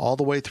 all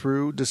the way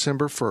through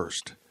December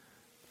 1st.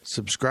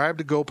 Subscribe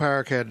to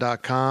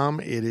GoPowerCat.com.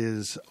 It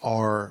is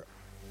our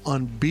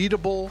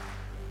unbeatable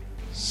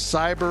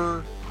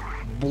cyber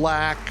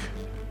black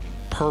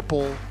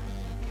purple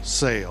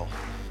sale.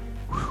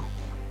 Whew.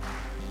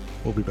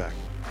 We'll be back.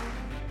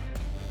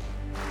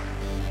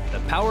 The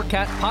Power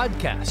Cat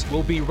Podcast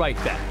will be right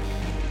back.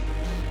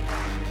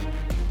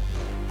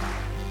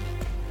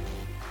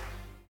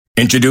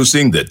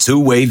 Introducing the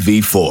Two-Way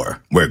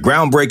V4, where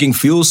groundbreaking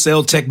fuel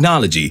cell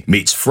technology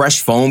meets fresh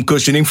foam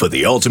cushioning for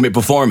the ultimate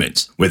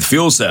performance. With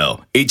fuel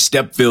cell, each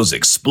step feels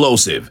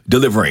explosive,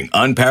 delivering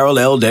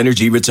unparalleled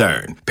energy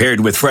return. Paired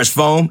with fresh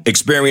foam,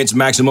 experience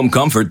maximum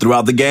comfort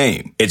throughout the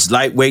game. Its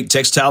lightweight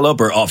textile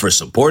upper offers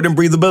support and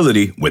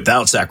breathability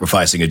without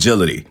sacrificing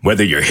agility.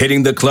 Whether you're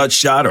hitting the clutch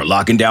shot or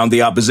locking down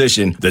the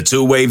opposition, the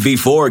Two-Way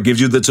V4 gives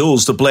you the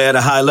tools to play at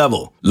a high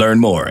level. Learn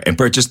more and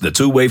purchase the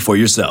Two-Way for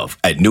yourself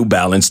at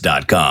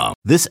NewBalance.com.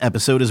 This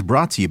episode is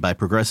brought to you by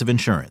Progressive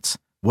Insurance.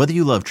 Whether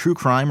you love true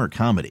crime or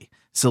comedy,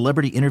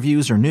 celebrity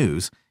interviews or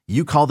news,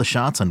 you call the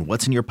shots on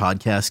what's in your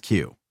podcast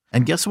queue.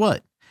 And guess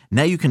what?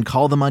 Now you can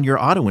call them on your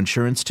auto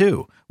insurance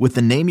too with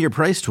the Name Your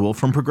Price tool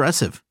from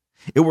Progressive.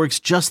 It works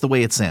just the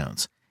way it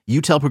sounds.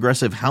 You tell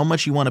Progressive how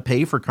much you want to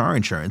pay for car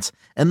insurance,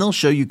 and they'll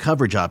show you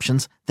coverage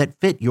options that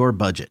fit your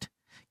budget.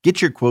 Get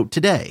your quote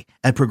today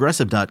at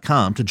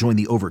Progressive.com to join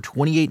the over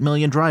 28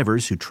 million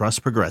drivers who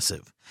trust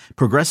Progressive.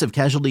 Progressive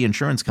Casualty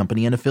Insurance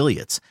Company and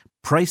Affiliates.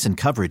 Price and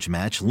coverage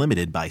match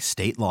limited by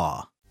state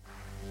law.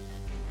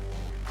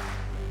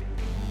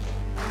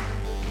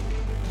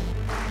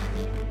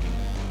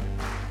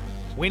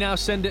 We now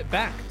send it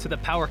back to the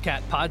Power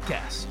Cat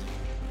Podcast.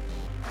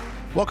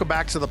 Welcome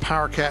back to the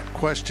Power Cat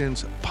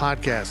Questions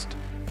podcast.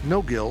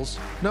 No Gills.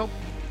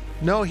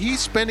 No, he's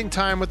spending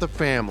time with the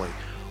family.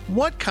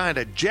 What kind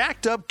of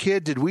jacked up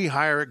kid did we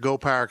hire at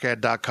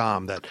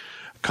GoPowerCat.com that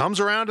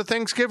comes around to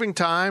Thanksgiving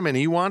time and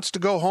he wants to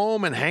go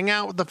home and hang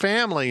out with the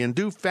family and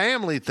do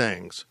family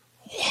things?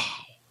 Wow.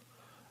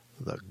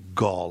 The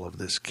gall of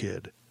this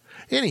kid.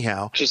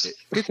 Anyhow.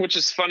 Which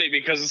is funny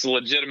because it's a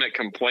legitimate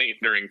complaint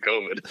during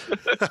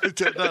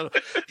COVID.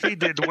 He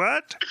did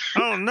what?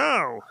 Oh,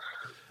 no.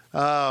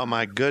 Oh,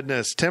 my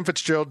goodness. Tim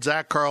Fitzgerald,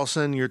 Zach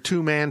Carlson, your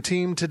two-man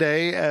team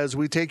today as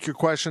we take your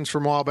questions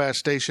from Wabash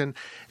Station.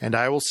 And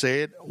I will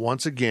say it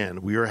once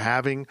again. We are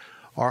having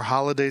our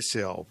holiday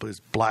sale.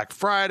 It's Black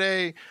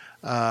Friday,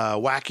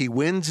 Wacky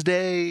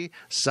Wednesday,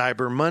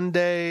 Cyber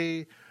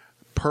Monday,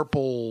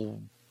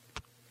 Purple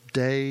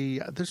Day.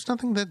 There's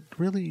nothing that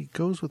really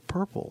goes with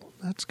purple.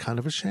 That's kind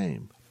of a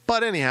shame.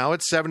 But anyhow,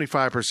 it's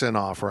 75%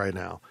 off right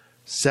now.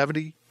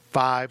 75%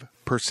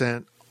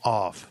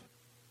 off.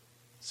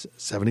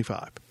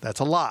 75. That's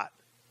a lot.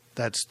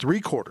 That's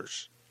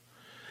 3/4.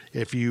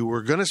 If you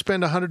were going to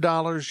spend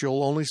 $100,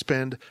 you'll only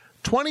spend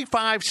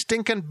 25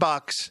 stinking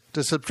bucks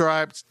to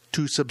subscribe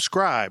to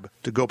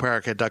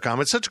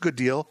GoPowerCat.com. It's such a good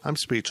deal. I'm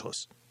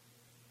speechless.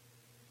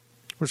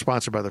 We're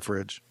sponsored by the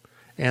Fridge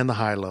and the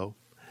High-Low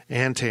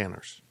and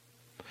Tanner's.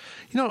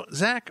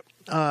 Zach,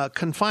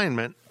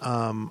 confinement,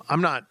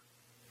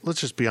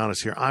 let's just be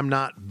honest here. I'm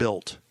not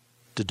built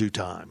to do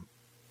time.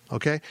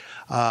 Okay?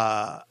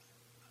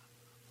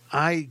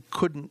 I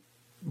couldn't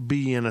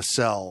be in a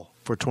cell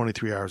for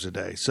 23 hours a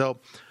day. So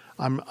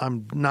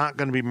I'm not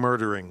going to be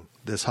murdering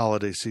this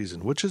holiday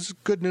season, which is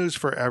good news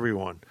for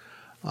everyone.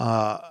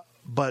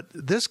 But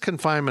this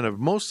confinement of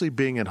mostly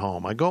being at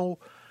home, I go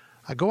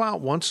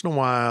out once in a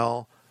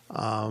while.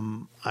 I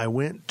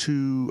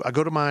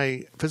go to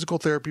my physical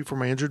therapy for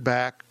my injured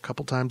back a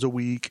couple times a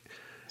week.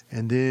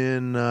 And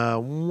then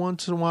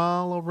once in a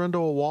while I'll run to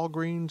a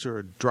Walgreens or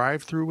a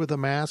drive-through with a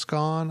mask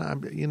on.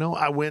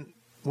 I went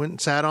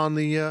and sat on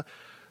the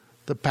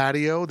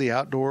patio, the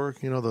outdoor,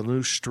 the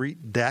new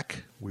street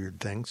deck, weird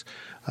things,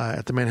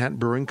 at the Manhattan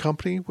Brewing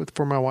Company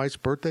for my wife's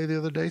birthday the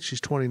other day. She's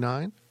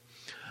 29.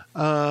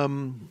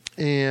 And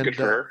good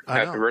for her.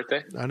 Happy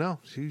birthday. I know.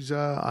 She's,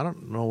 I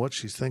don't know what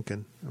she's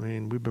thinking. I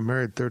mean, we've been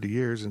married 30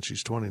 years and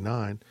she's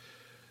 29.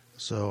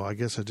 So I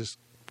guess I just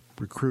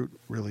recruit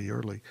really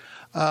early.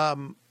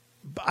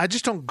 I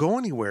just don't go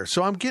anywhere.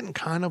 So I'm getting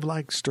kind of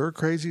like stir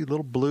crazy, a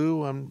little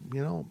blue.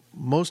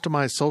 Most of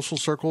my social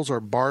circles are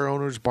bar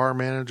owners, bar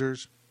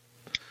managers,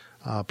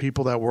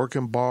 people that work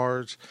in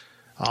bars.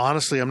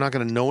 Honestly, I'm not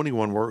going to know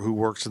anyone who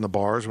works in the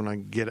bars when I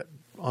get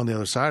on the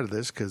other side of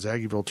this because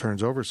Aggieville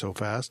turns over so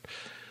fast.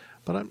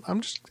 But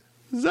I'm just,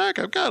 Zach,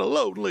 I'm kind of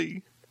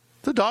lonely.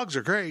 The dogs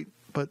are great,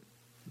 but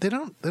they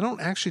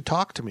don't actually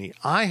talk to me.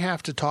 I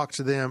have to talk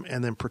to them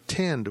and then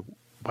pretend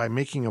by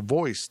making a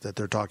voice that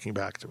they're talking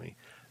back to me.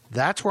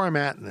 That's where I'm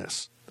at in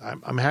this.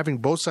 I'm having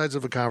both sides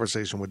of a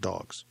conversation with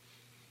dogs.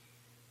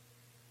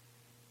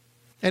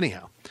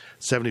 Anyhow,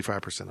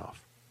 75%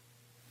 off.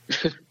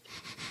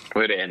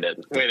 Way to end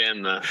it. Way to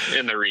end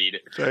the read.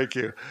 Thank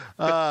you.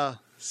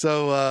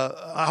 So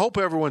I hope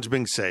everyone's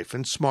being safe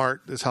and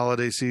smart this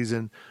holiday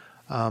season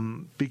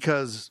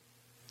because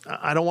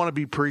I don't want to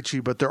be preachy,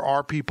 but there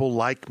are people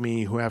like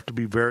me who have to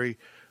be very,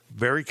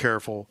 very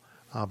careful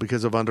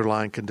because of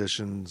underlying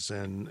conditions.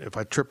 And if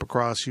I trip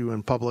across you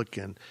in public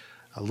and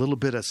a little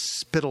bit of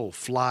spittle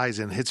flies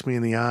and hits me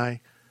in the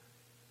eye,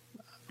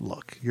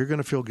 look, you're going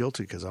to feel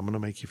guilty because I'm going to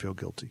make you feel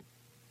guilty.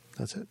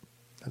 That's it.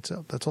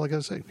 That's all I got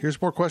to say.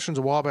 Here's more questions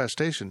at Wabash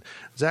Station.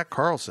 Zach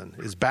Carlson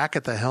is back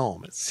at the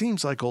helm. It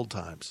seems like old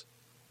times.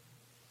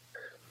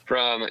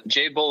 From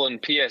Jay Bullen,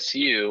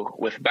 PSU,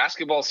 with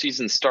basketball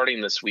season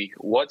starting this week,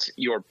 what's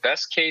your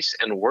best case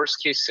and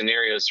worst case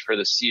scenarios for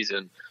the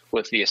season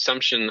with the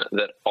assumption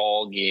that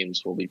all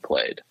games will be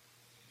played?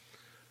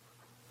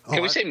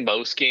 Can we say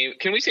most games?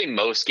 Can we say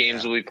most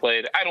games will be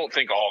played? I don't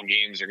think all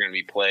games are going to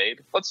be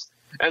played.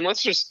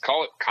 Let's just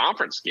call it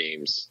conference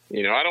games.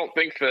 I don't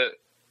think that.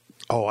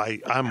 Oh,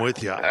 I'm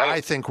with you.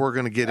 I think we're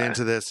going to get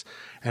into this,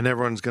 and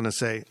everyone's going to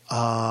say,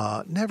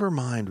 never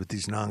mind with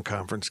these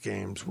non-conference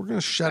games. We're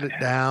going to shut it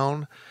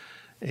down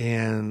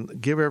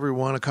and give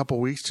everyone a couple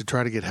weeks to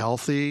try to get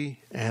healthy,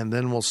 and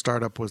then we'll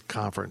start up with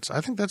conference. I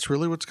think that's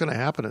really what's going to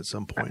happen at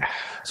some point.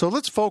 So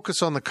let's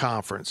focus on the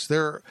conference.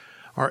 There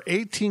are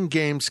 18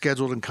 games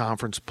scheduled in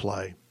conference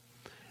play,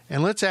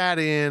 and let's add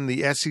in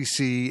the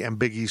SEC and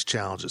Big East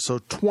challenges. So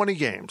 20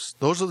 games.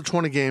 Those are the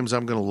 20 games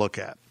I'm going to look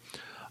at.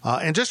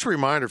 And just a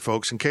reminder,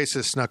 folks, in case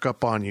this snuck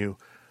up on you,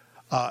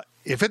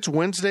 if it's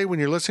Wednesday when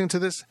you're listening to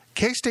this,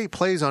 K-State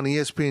plays on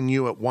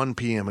ESPNU at 1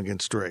 p.m.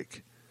 against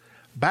Drake.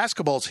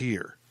 Basketball's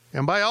here.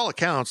 And by all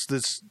accounts,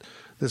 this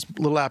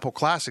Little Apple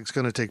Classic is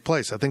going to take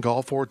place. I think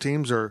all four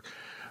teams are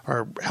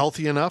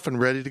healthy enough and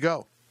ready to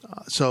go.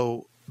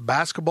 So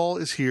basketball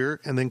is here,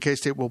 and then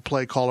K-State will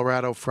play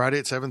Colorado Friday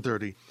at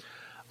 7:30.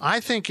 I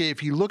think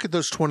if you look at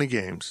those 20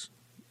 games,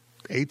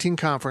 18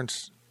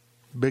 conference,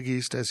 Big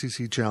East,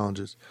 SEC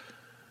challenges,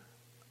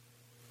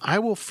 I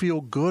will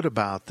feel good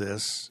about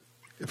this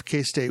if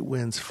K-State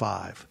wins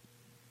 5.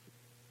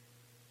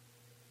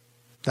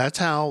 That's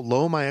how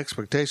low my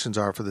expectations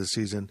are for this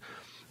season.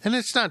 And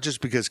it's not just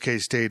because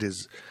K-State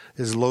is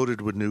loaded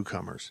with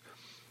newcomers.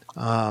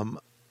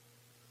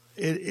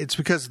 It's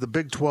because the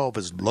Big 12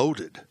 is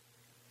loaded.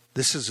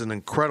 This is an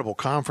incredible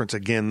conference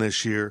again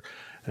this year,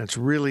 and it's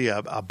really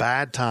a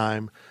bad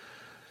time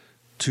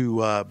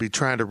to be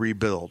trying to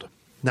rebuild.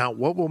 Now,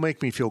 what will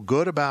make me feel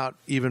good about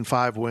even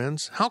 5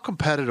 wins? How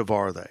competitive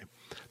are they?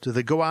 Do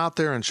they go out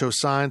there and show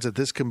signs that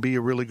this can be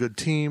a really good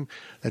team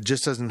that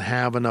just doesn't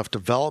have enough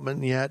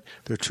development yet?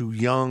 They're too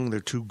young. They're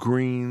too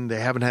green.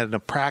 They haven't had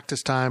enough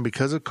practice time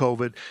because of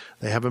COVID.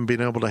 They haven't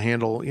been able to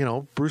handle,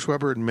 Bruce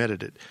Weber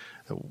admitted it.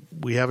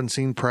 We haven't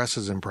seen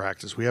presses in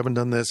practice. We haven't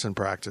done this in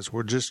practice.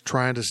 We're just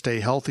trying to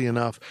stay healthy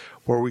enough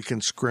where we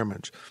can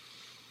scrimmage.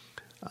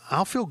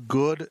 I'll feel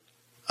good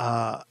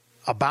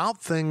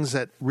about things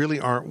that really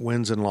aren't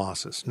wins and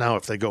losses. Now,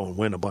 if they go and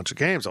win a bunch of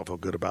games, I'll feel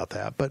good about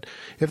that. But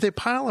if they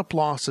pile up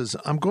losses,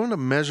 I'm going to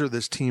measure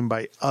this team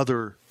by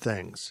other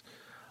things.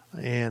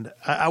 And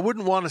I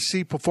wouldn't want to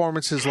see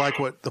performances like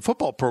what the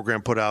football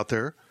program put out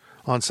there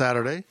on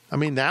Saturday. I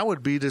mean, that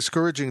would be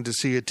discouraging to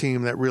see a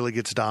team that really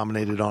gets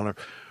dominated on a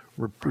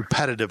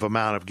repetitive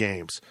amount of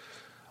games.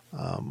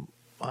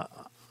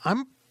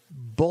 I'm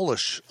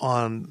bullish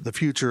on the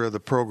future of the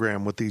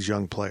program with these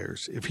young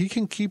players. If he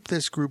can keep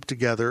this group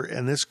together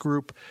and this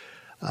group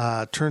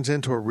turns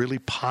into a really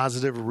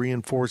positive,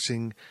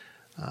 reinforcing,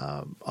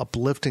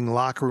 uplifting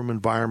locker room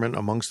environment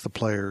amongst the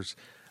players,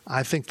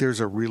 I think there's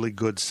a really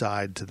good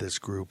side to this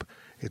group.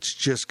 It's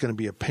just going to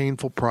be a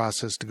painful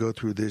process to go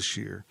through this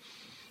year.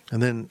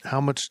 And then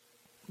how much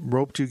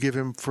rope do you give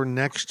him for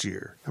next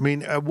year? I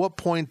mean, at what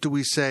point do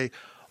we say,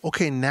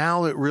 okay,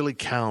 now it really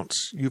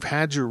counts. You've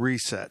had your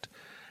reset.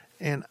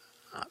 And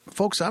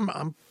folks,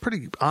 I'm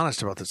pretty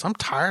honest about this. I'm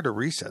tired of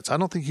resets. I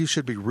don't think you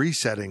should be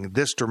resetting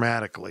this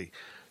dramatically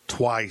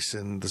twice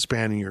in the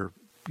span of your,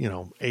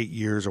 8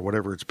 years or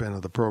whatever it's been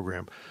of the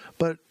program.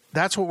 But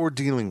that's what we're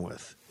dealing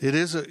with.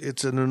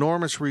 It's an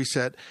enormous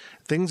reset.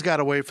 Things got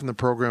away from the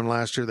program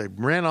last year. They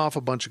ran off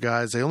a bunch of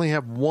guys. They only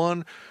have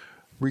one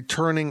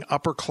returning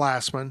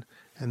upperclassman,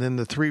 and then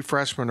the 3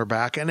 freshmen are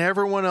back, and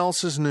everyone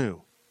else is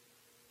new.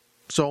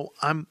 So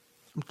I'm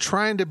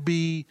trying to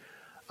be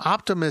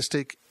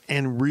optimistic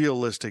and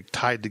realistic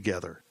tied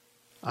together.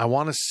 I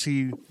want to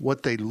see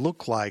what they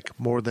look like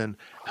more than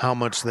how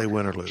much they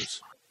win or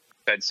lose.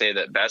 I'd say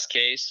that best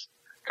case,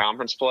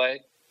 conference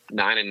play,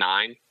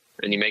 9-9,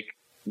 and you make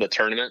the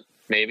tournament,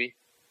 maybe.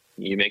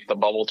 You make the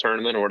bubble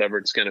tournament or whatever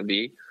it's going to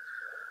be.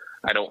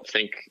 I don't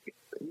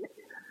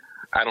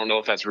know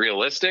if that's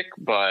realistic,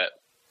 but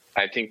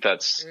I think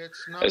that's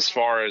as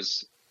far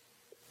as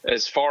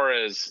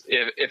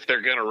if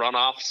they're going to run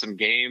off some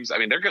games. I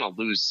mean, they're going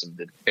to lose some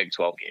Big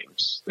 12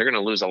 games. They're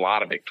going to lose a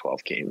lot of Big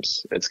 12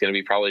 games. It's going to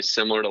be probably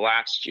similar to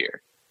last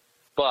year,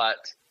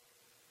 but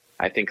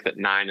I think that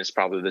 9 is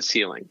probably the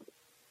ceiling.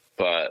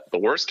 But the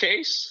worst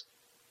case,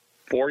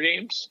 4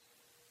 games.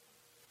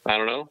 I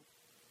don't know,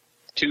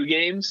 2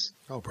 games.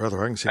 Oh,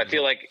 brother, I can see. I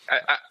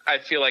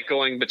feel like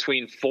going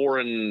between 4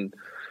 and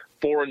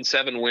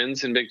 7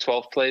 wins in Big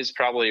 12 play is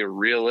probably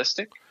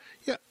realistic.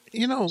 Yeah,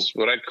 you know, that's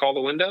what I'd call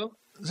the window.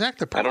 Zach,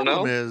 the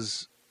problem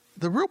is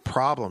the real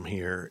problem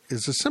here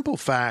is the simple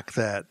fact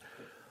that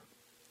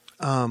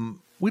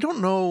we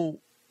don't know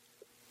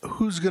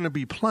who's going to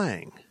be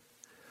playing.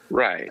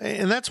 Right.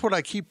 And that's what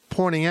I keep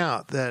pointing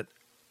out, that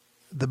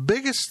the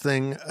biggest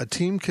thing a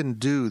team can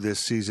do this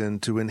season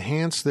to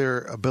enhance their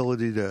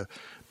ability to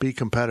be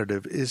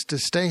competitive is to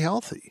stay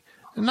healthy.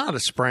 And not a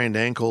sprained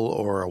ankle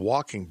or a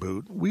walking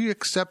boot. We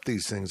accept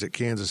these things at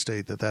Kansas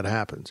State that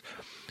happens.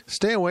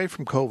 Stay away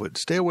from COVID.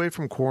 Stay away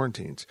from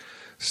quarantines.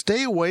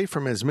 Stay away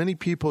from as many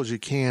people as you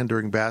can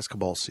during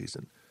basketball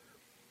season.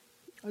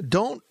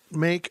 Don't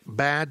make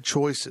bad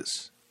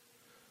choices.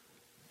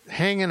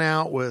 Hanging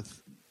out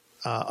with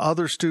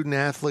other student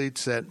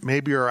athletes that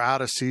maybe are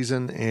out of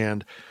season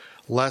and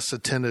less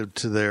attentive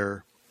to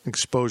their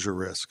exposure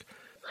risk.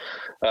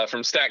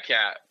 From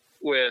StatCat,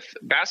 with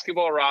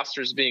basketball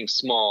rosters being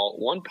small,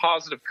 one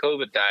positive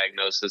COVID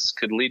diagnosis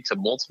could lead to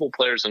multiple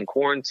players in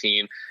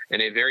quarantine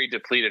and a very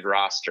depleted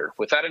roster.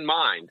 With that in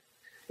mind,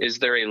 is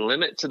there a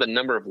limit to the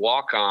number of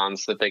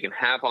walk-ons that they can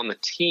have on the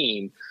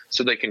team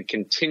so they can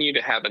continue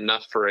to have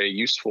enough for a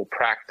useful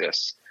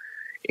practice?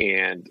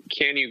 And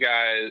can you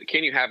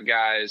have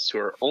guys who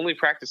are only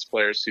practice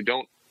players who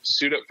don't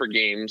suit up for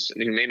games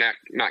and who may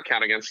not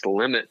count against the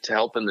limit to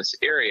help in this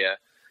area?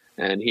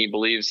 And he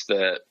believes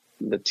that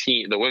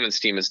the women's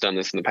team has done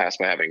this in the past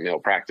by having no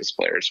practice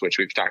players, which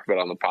we've talked about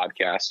on the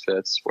podcast,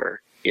 Fitz,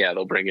 where,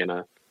 they'll bring in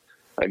a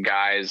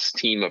guy's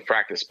team of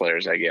practice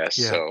players, I guess.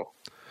 Yeah. So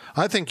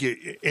I think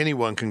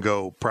anyone can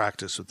go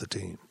practice with the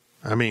team.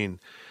 I mean,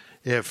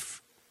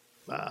 if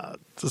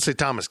let's say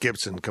Thomas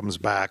Gibson comes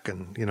back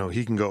and,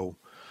 he can go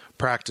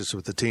practice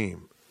with the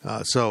team.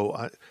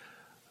 So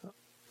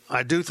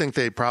I do think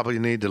they probably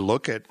need to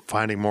look at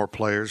finding more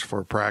players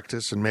for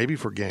practice and maybe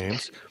for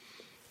games.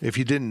 If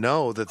you didn't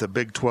know that the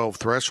Big 12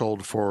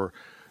 threshold for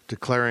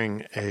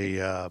declaring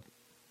a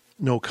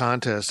no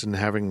contest and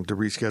having to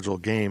reschedule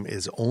a game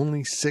is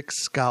only 6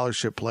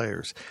 scholarship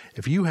players.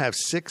 If you have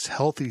 6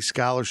 healthy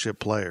scholarship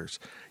players,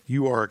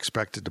 you are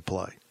expected to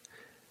play.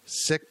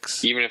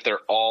 6. Even if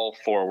they're all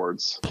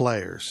forwards.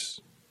 Players.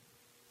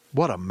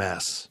 What a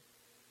mess.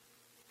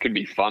 Could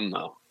be fun,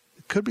 though.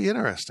 It could be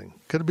interesting.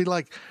 Could be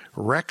like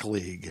rec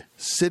league,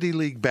 city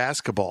league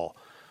basketball,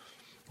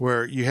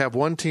 where you have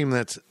one team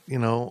that's,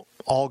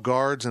 all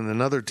guards and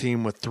another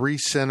team with 3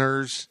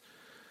 centers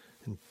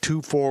and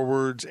 2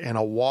 forwards and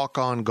a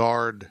walk-on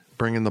guard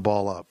bringing the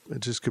ball up.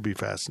 It just could be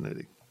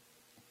fascinating.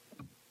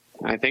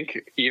 I think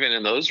even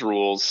in those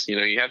rules,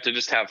 you have to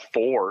just have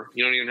 4.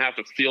 You don't even have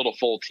to field a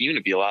full team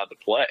to be allowed to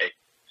play.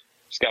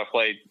 Just got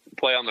to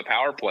play on the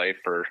power play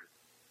for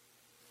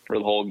the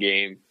whole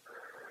game.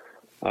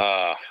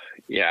 I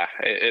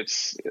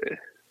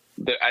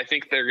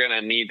think they're going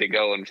to need to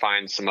go and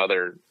find some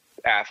other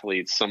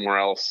athletes somewhere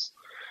else,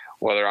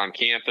 whether on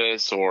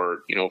campus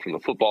or, from the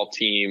football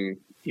team,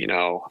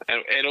 and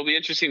it'll be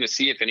interesting to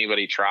see if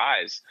anybody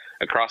tries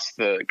across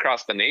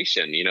the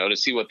nation, to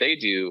see what they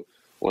do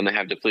when they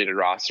have depleted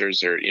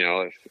rosters or,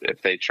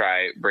 if they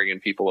try bringing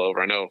people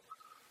over. I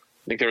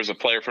think there was a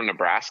player from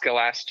Nebraska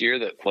last year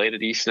that played a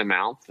decent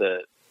amount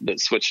that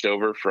switched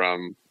over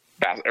from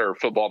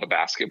football to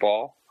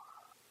basketball.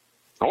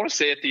 I want to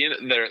say at the end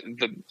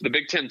of the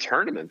Big Ten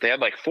tournament, they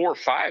had like 4 or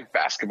 5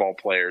 basketball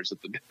players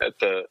at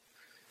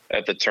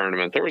the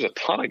tournament. There was a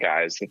ton of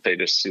guys that they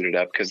just suited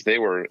up because they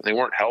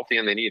weren't healthy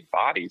and they needed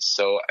bodies.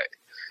 So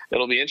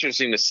it'll be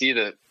interesting to see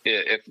that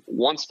if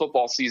once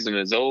football season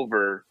is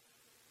over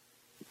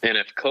and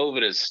if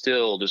COVID is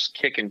still just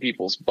kicking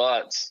people's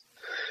butts,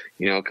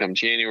 come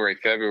January,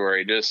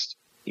 February, just,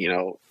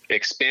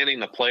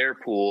 expanding the player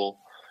pool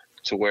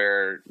to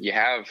where you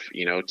have,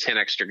 10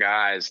 extra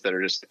guys that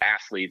are just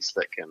athletes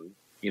that can,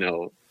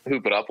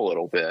 hoop it up a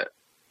little bit.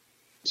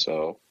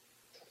 So,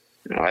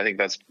 I think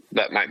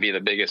that might be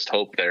the biggest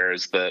hope there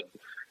is that,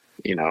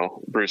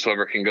 Bruce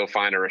Weber can go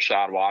find a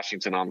Rashad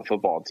Washington on the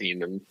football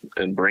team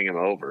and bring him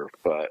over.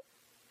 But,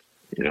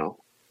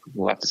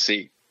 we'll have to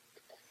see.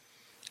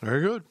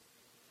 Very good.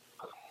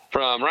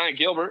 From Ryan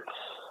Gilbert.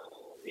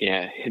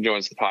 Yeah, he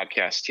joins the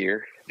podcast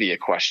here via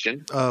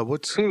question.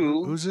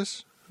 Who's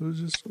this?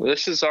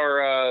 This is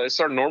our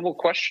normal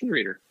question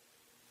reader,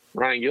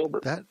 Ryan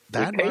Gilbert. That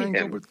Ryan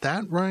Gilbert.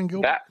 That Ryan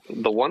Gilbert.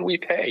 The one we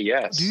pay.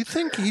 Yes. Do you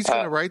think he's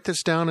going to write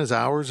this down as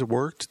hours of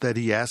work that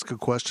he asked a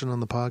question on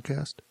the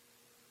podcast?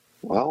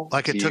 Well,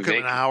 like it took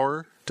him an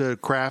hour to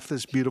craft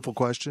this beautiful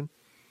question.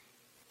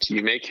 Do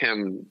you make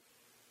him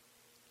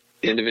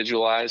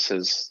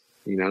individualize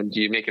You know,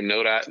 do you make him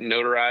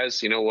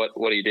notarize, you know,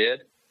 what he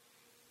did?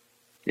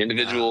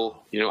 Individual,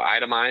 No. you know,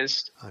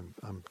 itemized?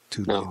 I'm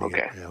too No, lenient.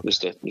 okay. Yeah.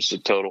 Just a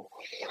total.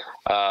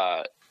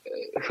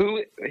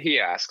 He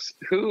asks,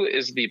 who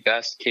is the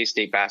best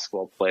K-State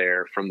basketball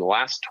player from the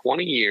last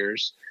 20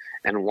 years,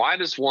 and why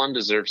does one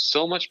deserve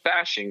so much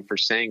bashing for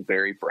saying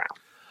Barry Brown?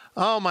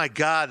 Oh my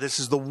God, this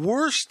is the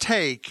worst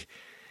take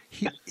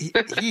he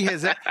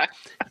has.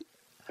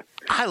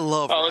 I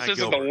love. Oh, Ryan this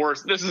isn't Gilbert. the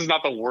worst. This is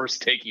not the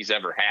worst take he's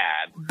ever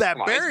had. That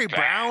Come on, Barry it's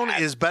Brown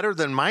bad. is better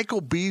than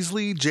Michael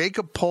Beasley,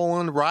 Jacob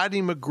Pullen,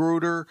 Rodney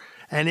Magruder,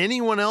 and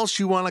anyone else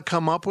you want to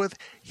come up with.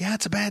 Yeah,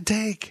 it's a bad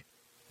take.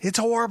 It's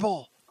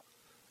horrible.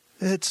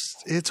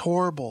 It's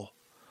horrible.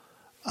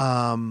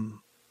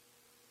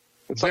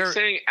 It's like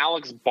saying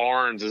Alex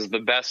Barnes is the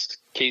best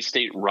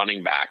K-State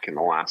running back in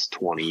the last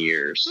 20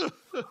 years.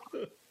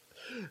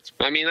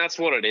 I mean, that's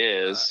what it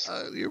is.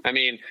 I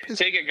mean,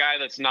 take a guy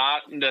that's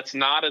not in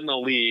the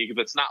league,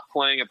 that's not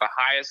playing at the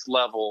highest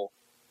level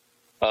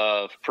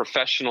of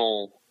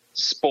professional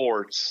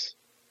sports,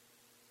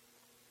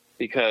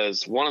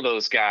 because one of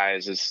those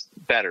guys is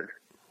better.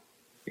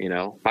 You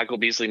know, Michael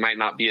Beasley might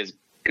not be as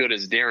good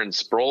as Darren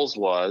Sproles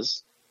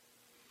was,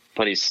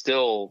 but he's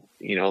still,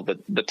 you know,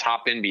 the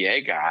top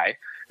NBA guy.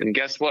 And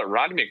guess what?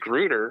 Rodney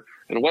McGruder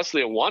and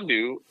Wesley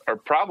Iwundu are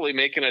probably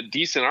making a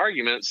decent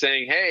argument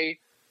saying, hey,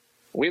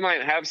 we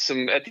might have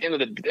some at the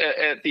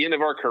end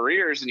of our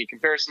careers, and you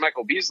compare us to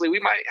Michael Beasley, we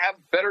might have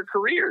better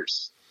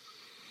careers.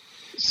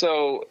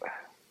 So,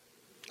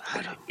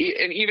 and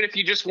even if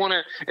you just want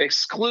to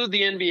exclude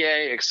the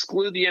NBA,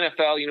 exclude the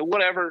NFL, you know,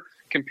 whatever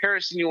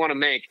comparison you want to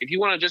make, if you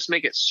want to just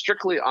make it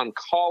strictly on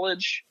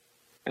college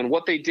and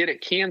what they did at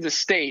Kansas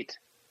State,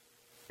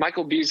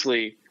 Michael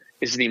Beasley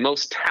is the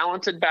most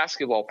talented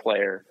basketball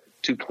player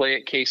to play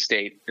at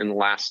K-State in the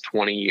last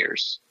 20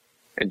 years.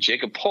 And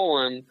Jacob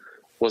Pullen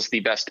was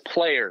the best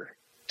player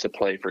to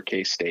play for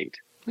K-State.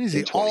 He's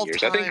the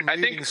all-time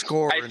leading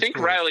scorer. I think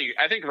Riley,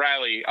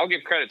 I'll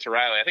give credit to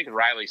Riley. I think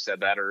Riley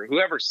said that, or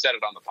whoever said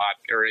it on the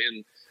podcast or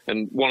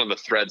in one of the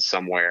threads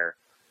somewhere.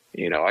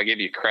 You know, I give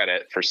you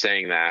credit for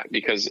saying that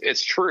because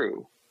it's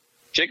true.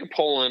 Jacob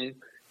Pullen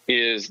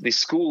is the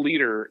school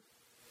leader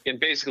in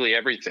basically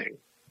everything.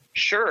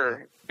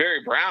 Sure,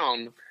 Barry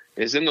Brown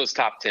is in those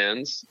top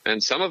 10s,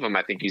 and some of them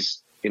I think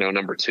he's, you know,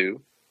 number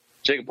 2.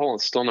 Jacob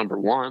Pullen's still number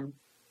 1.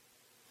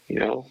 You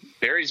know,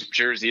 Barry's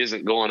jersey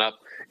isn't going up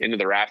into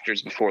the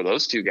rafters before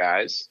those two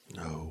guys.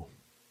 No.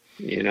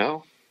 You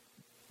know?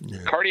 Yeah.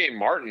 Cartier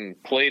Martin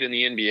played in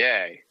the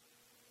NBA.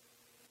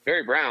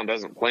 Barry Brown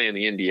doesn't play in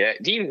the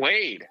NBA. Dean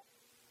Wade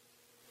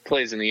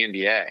plays in the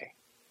NBA.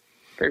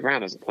 Barry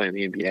Brown doesn't play in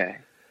the NBA.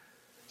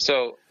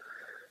 So,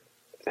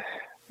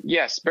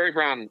 yes, Barry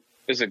Brown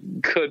is a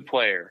good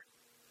player.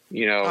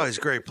 You know, oh, he's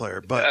a great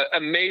player, but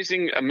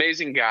amazing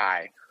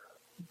guy.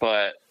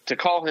 But to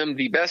call him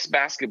the best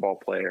basketball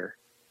player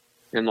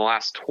in the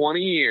last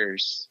 20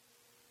 years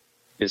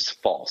is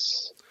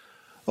false.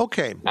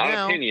 Okay. Not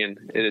an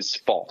opinion, it is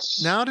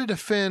false. Now to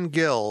defend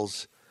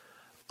Gills,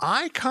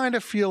 I kind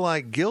of feel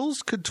like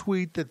Gills could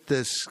tweet that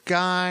the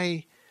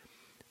sky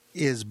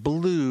is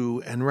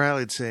blue and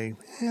Riley'd say,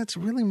 it's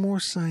really more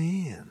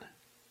cyan.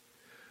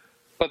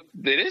 But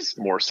it is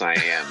more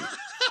cyan.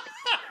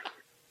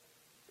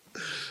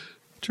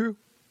 True.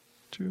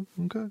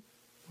 Okay.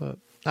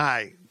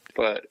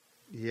 But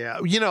yeah,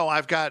 you know,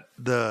 I've got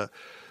the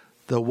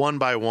 1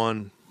 by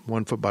 1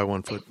 foot by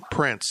 1 foot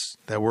prints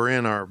that were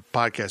in our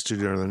podcast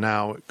studio. They're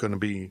now going to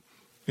be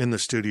in the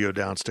studio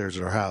downstairs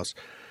at our house.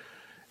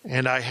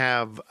 And I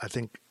have, I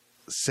think,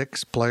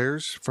 6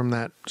 players from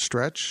that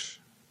stretch.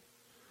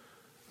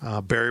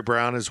 Barry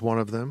Brown is one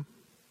of them.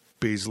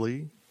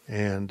 Beasley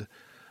and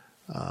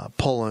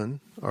Pullen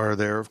are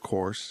there, of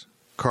course.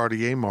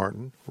 Cartier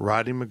Martin,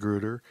 Rodney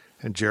Magruder,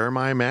 and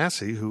Jeremiah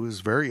Massey, who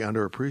is very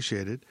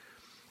underappreciated.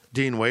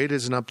 Dean Wade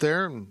isn't up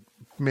there, and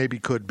maybe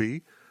could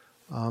be.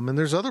 And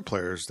there's other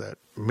players that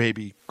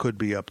maybe could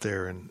be up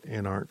there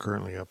and aren't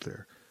currently up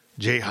there.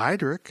 Jay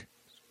Heidrich,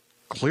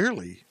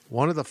 clearly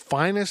one of the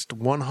finest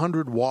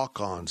 100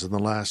 walk-ons in the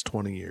last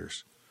 20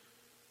 years.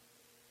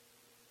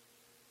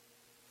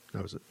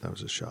 That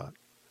was a shot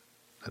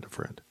at a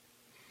friend.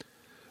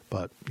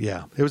 But,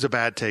 yeah, it was a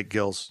bad take,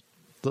 Gills.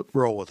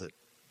 Roll with it.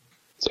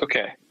 It's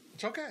okay.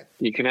 It's okay.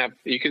 You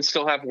can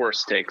still have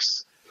worse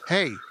takes.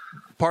 Hey,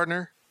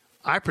 partner,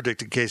 I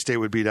predicted K-State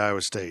would beat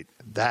Iowa State.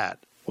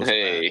 That was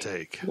a bad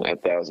take.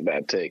 That was a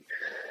bad take.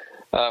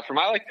 From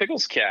I Like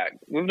Pickles Cat,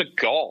 moving to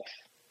golf.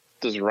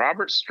 Does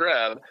Robert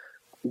Streb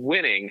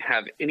winning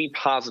have any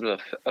positive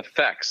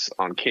effects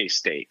on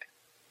K-State?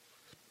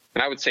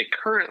 And I would say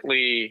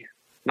currently,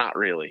 not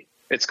really.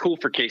 It's cool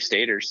for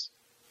K-Staters.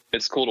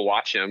 It's cool to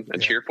watch him and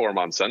cheer for him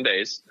on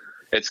Sundays.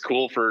 It's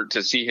cool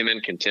to see him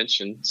in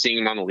contention, seeing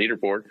him on the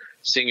leaderboard,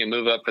 seeing him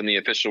move up in the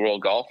official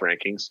world golf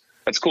rankings.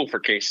 That's cool for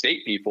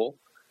K-State people,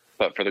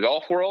 but for the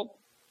golf world,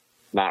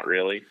 not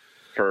really.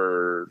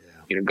 For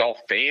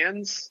golf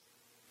fans,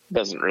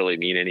 doesn't really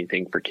mean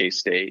anything for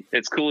K-State.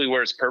 It's cool he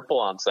wears purple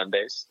on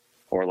Sundays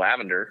or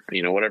lavender,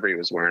 whatever he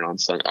was wearing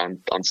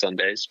on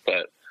Sundays.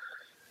 But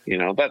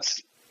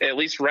That's, at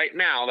least right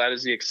now, that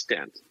is the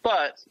extent.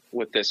 But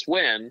with this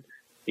win,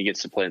 he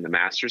gets to play in the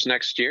Masters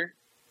next year.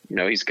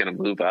 He's going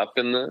to move up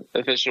in the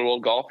official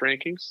world golf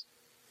rankings.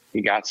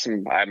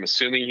 I'm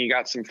assuming he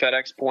got some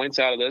FedEx points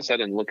out of this. I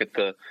didn't look at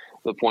the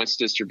points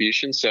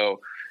distribution. So,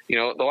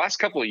 the last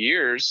couple of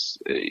years,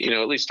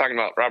 at least talking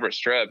about Robert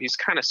Streb, he's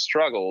kind of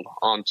struggled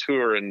on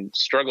tour and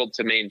struggled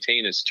to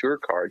maintain his tour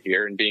card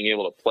here and being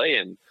able to play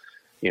in,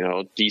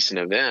 decent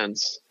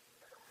events.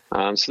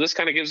 So this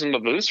kind of gives him a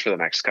boost for the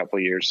next couple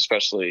of years,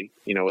 especially,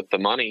 with the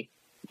money,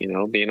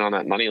 being on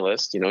that money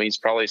list. He's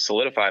probably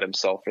solidified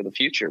himself for the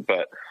future.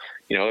 But,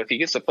 if he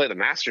gets to play the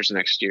Masters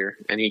next year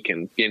and he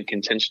can be in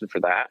contention for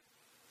that,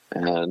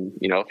 and,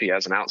 if he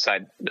has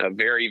a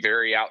very,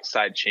 very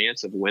outside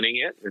chance of winning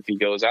it, if he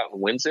goes out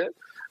and wins it,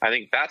 I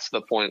think that's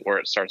the point where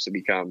it starts to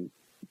become,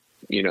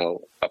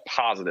 a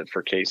positive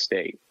for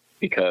K-State,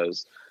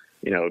 because,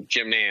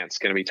 Jim Nantz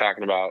going to be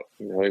talking about,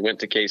 he went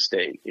to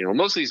K-State.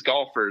 Most of these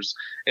golfers,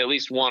 at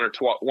least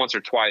once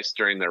or twice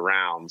during their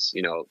rounds,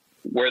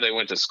 where they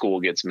went to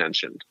school gets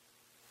mentioned.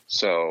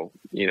 So,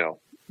 you'll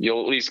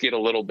at least get a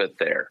little bit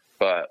there.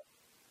 But,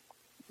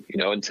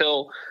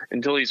 until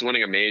he's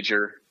winning a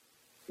major,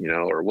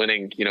 or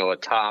winning, a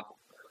top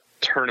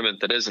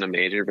tournament that isn't a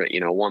major, but,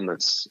 one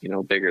that's,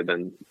 bigger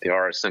than the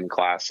RSM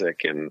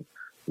Classic in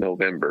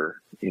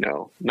November,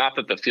 not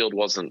that the field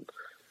wasn't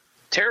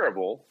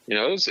terrible,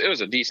 it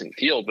was a decent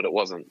field, but it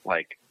wasn't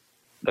like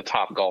the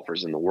top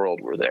golfers in the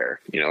world were there,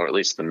 or at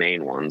least the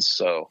main ones.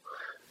 So,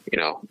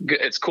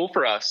 it's cool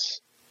for us,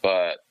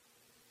 but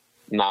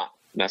not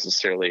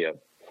necessarily a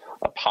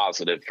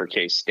positive for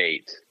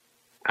K-State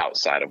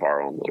outside of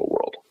our own little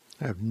world.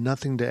 I have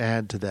nothing to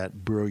add to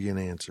that brilliant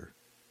answer.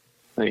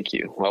 Thank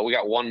you. Well, we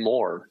got one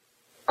more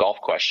golf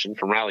question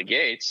from Riley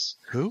Gates.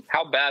 Who?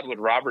 How bad would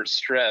Robert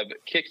Streb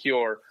kick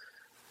your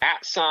 $$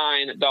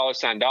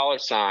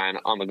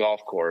 on the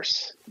golf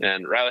course?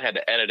 And Riley had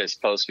to edit his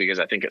post because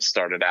I think it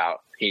started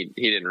out. He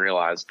didn't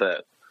realize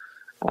that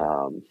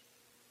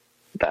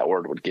that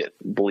word would get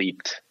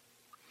bleeped.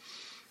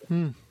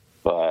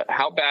 But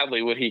how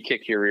badly would he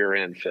kick your rear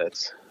end,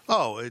 Fitz?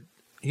 Oh,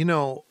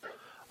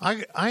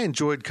 I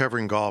enjoyed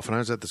covering golf, and I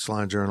was at the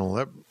Salina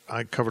Journal.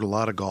 I covered a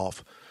lot of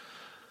golf.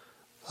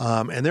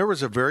 And there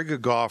was a very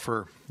good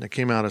golfer that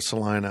came out of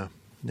Salina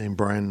named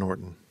Brian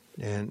Norton.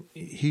 And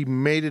he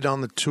made it on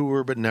the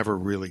tour, but never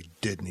really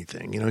did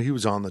anything. He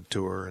was on the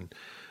tour and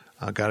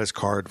got his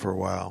card for a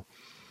while.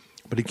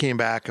 But he came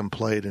back and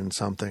played in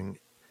something.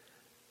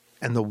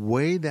 And the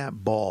way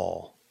that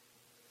ball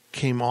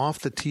came off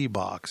the tee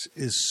box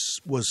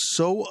was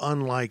so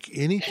unlike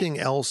anything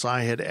else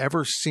I had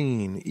ever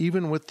seen,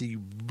 even with the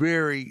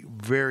very,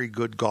 very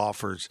good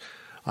golfers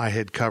I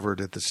had covered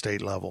at the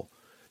state level.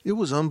 It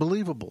was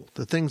unbelievable,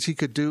 the things he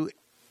could do.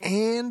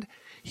 And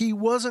he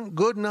wasn't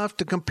good enough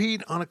to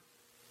compete on a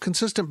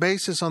consistent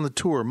basis on the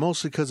tour,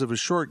 mostly because of his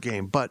short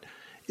game. But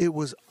it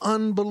was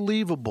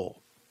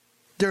unbelievable.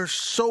 They're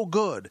so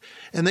good.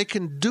 And they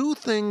can do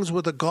things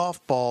with a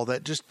golf ball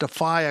that just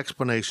defy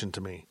explanation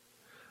to me.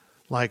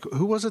 Like,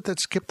 who was it that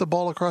skipped the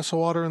ball across the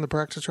water in the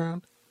practice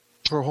round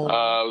for a hole?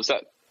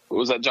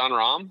 Was that John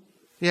Rahm?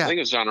 Yeah. I think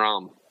it was John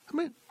Rahm. I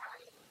mean,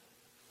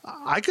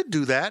 I could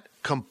do that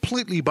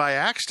completely by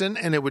accident,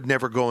 and it would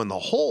never go in the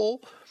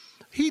hole.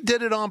 He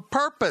did it on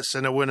purpose,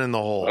 and it went in the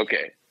hole.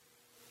 Okay.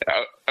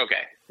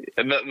 Okay.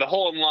 The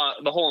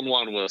hole in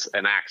one was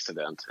an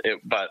accident,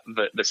 but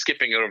the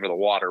skipping it over the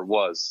water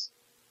was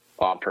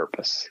on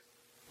purpose.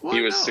 Well,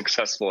 he was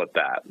successful at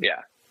that.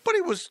 Yeah. But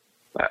he was.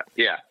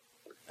 Yeah.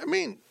 I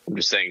mean, I'm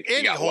just saying,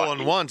 any hole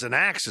in one's an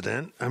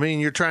accident. I mean,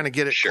 you're trying to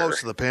get it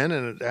close to the pin,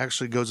 and it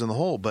actually goes in the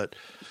hole. But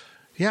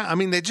yeah, I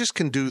mean, they just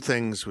can do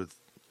things with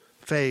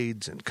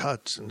fades and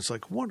cuts, and it's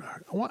like, what?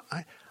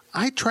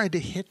 I tried to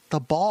hit the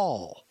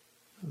ball.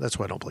 That's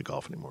why I don't play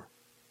golf anymore.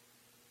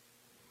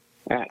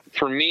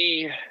 For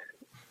me,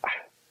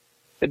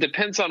 it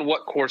depends on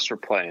what course we're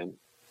playing,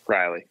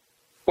 Riley.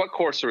 What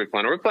course are we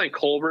playing? Are we playing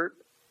Colbert?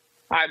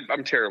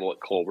 I'm terrible at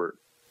Colbert.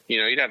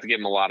 You'd have to give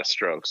him a lot of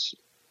strokes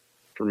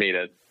for me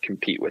to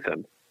compete with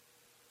him.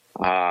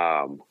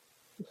 I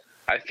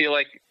feel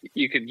like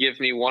you could give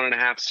me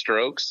 1.5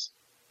 strokes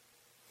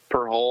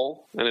per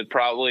hole, and it'd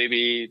probably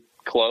be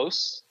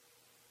close.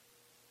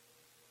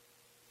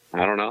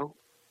 I don't know.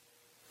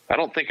 I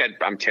don't think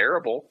I'm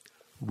terrible.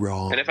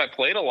 Wrong. And if I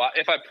played a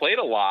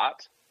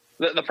lot,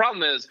 the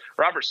problem is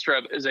Robert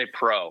Streb is a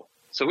pro.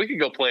 So we could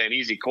go play an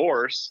easy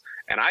course,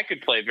 and I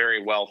could play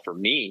very well for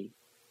me.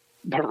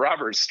 But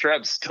Robert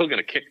Streb's still going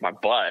to kick my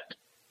butt.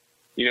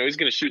 He's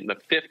going to shoot in the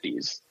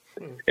 50s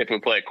if we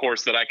play a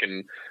course that I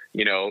can,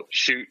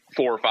 shoot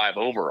 4 or 5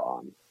 over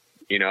on.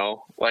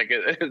 Like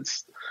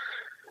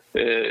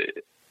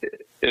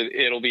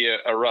it'll be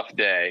a rough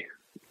day.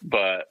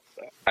 But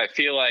I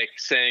feel like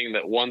saying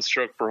that 1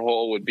 stroke per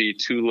hole would be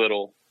too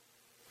little,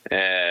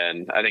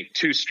 and I think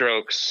 2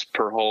 strokes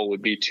per hole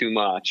would be too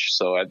much.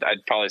 So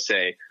I'd probably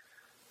say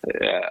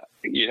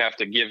you'd have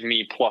to give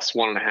me plus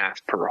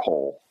 1.5 per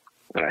hole.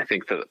 And I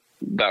think that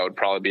would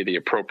probably be the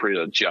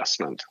appropriate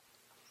adjustment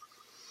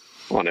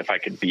on if I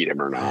could beat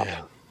him or not.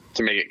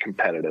 to make it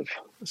competitive.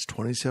 That's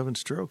 27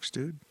 strokes,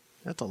 dude.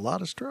 That's a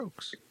lot of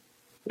strokes.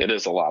 It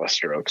is a lot of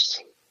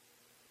strokes.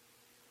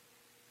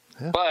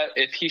 Yeah. But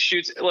if he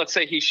shoots, let's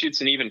say he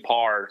shoots an even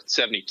par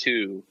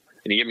 72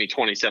 and you give me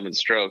 27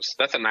 strokes,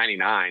 that's a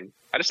 99.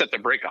 I just have to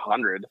break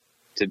 100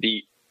 to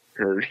beat,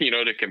 or,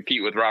 to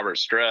compete with Robert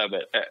Streb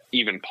at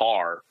even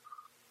par.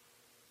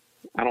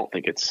 I don't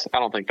think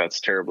that's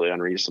terribly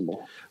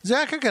unreasonable.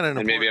 Zach, I got an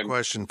important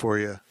question for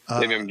you.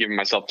 Maybe I'm giving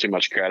myself too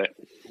much credit.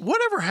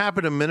 Whatever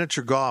happened to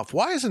miniature golf?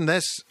 Why isn't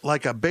this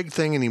like a big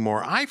thing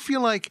anymore? I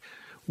feel like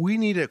we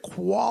need a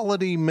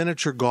quality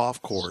miniature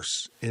golf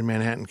course in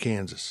Manhattan,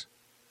 Kansas.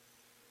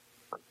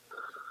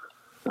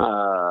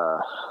 I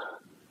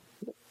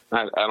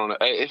don't know.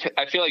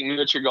 I feel like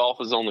miniature golf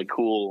is only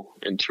cool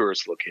in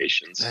tourist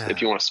locations.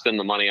 If you want to spend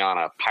the money on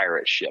a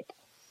pirate ship.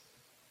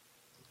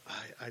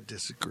 I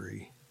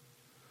disagree.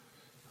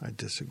 I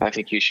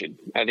think you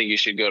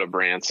should go to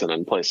Branson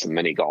and play some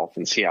mini golf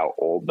and see how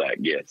old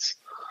that gets.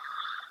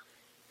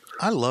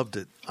 I loved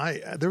it.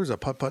 There was a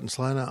putt-putt in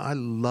Salina. I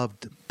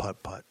loved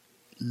putt-putt.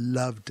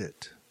 Loved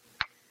it.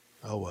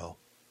 Oh, well.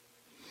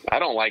 I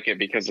don't like it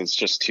because it's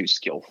just too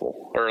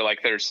skillful, or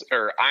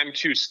I'm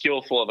too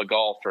skillful of a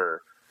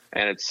golfer,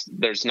 and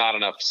there's not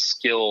enough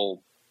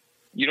skill.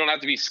 You don't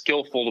have to be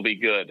skillful to be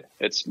good.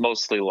 It's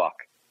mostly luck,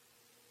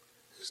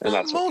 and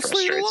that's what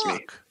frustrates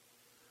me.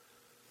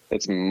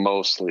 It's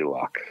mostly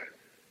luck.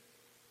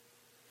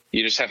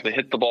 You just have to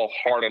hit the ball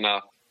hard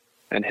enough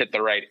and hit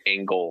the right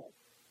angle,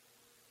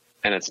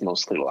 and it's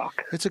mostly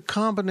luck. It's a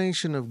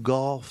combination of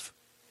golf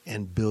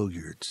and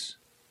billiards.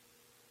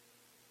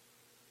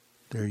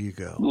 There you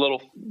go.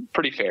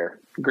 Pretty fair.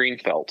 Green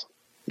felt.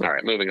 All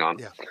right, moving on.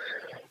 Yeah.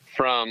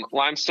 From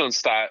Limestone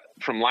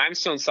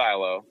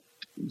Silo,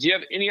 do you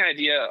have any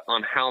idea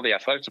on how the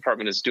athletic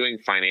department is doing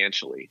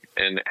financially?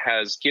 And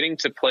has getting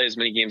to play as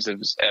many games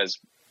as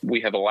we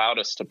have allowed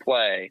us to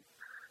play,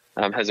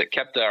 has it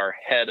kept our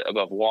head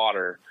above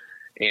water?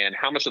 And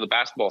how much of the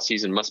basketball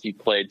season must be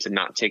played to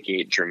not take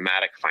a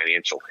dramatic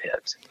financial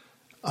hit?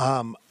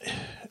 I'm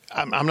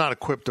not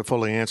equipped to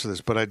fully answer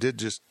this, but I did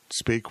just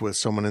speak with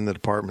someone in the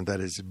department that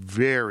is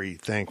very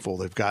thankful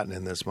they've gotten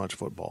in this much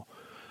football.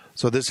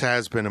 So this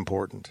has been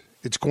important.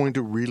 It's going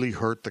to really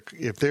hurt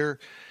if there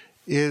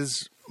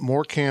is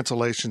more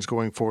cancellations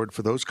going forward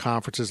for those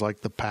conferences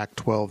like the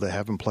Pac-12 that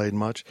haven't played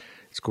much,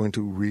 it's going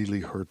to really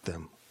hurt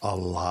them a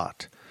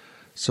lot.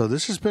 So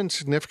this has been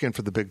significant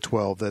for the Big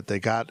 12 that they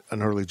got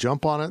an early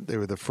jump on it. They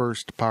were the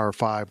first Power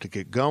 5 to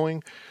get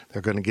going.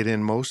 They're going to get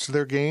in most of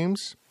their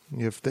games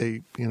if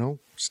they,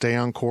 stay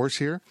on course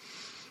here.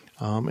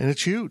 And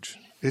it's huge.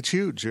 It's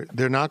huge.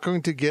 They're not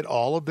going to get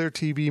all of their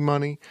TV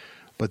money,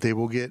 but they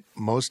will get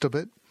most of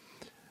it.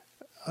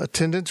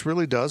 Attendance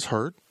really does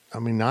hurt. I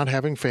mean, not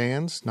having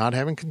fans, not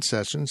having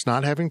concessions,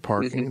 not having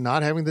parking,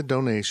 not having the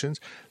donations,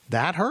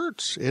 that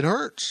hurts. It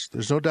hurts.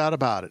 There's no doubt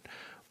about it.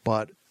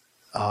 But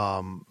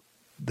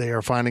they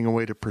are finding a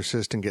way to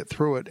persist and get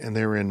through it, and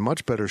they're in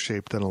much better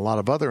shape than a lot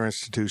of other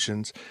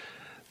institutions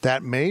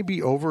that may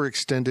be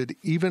overextended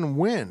even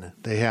when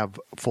they have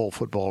full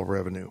football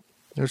revenue.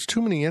 There's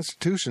too many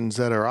institutions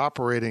that are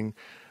operating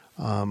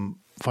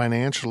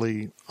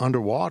financially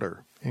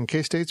underwater, and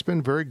K-State's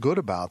been very good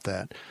about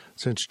that.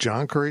 Since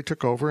John Curry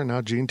took over and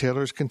now Gene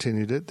Taylor's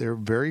continued it, they're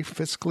very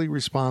fiscally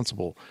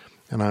responsible,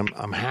 and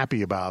I'm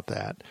happy about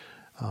that.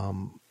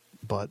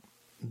 But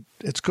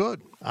it's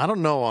good. I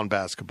don't know on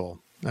basketball.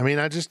 I mean,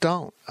 I just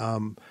don't.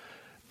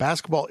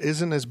 Basketball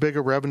isn't as big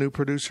a revenue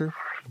producer,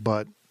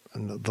 but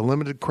the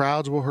limited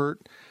crowds will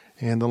hurt,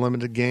 and the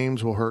limited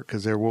games will hurt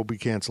because there will be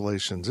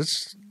cancellations.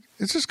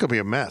 It's just going to be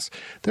a mess.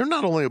 There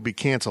not only will be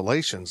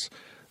cancellations,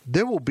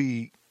 there will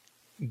be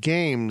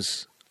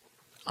games.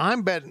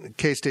 I'm betting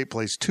K-State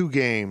plays 2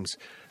 games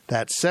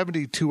that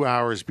 72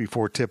 hours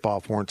before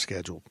tip-off weren't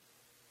scheduled.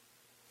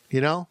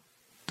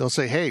 They'll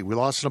say, hey, we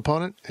lost an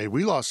opponent. Hey,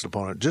 we lost an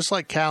opponent. Just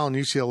like Cal and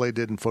UCLA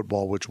did in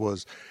football, which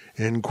was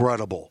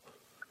incredible.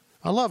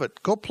 I love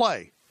it. Go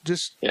play.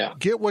 Just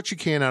get what you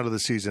can out of the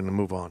season and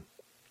move on.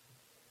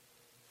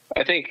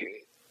 I think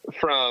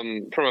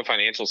from a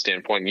financial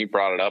standpoint, you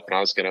brought it up, and I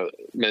was going to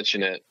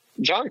mention it.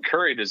 John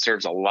Curry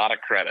deserves a lot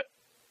of credit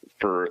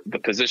for the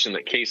position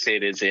that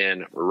K-State is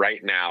in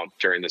right now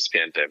during this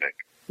pandemic.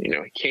 He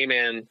came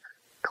in,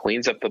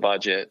 cleans up the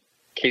budget.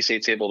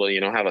 K-State's able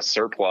to, have a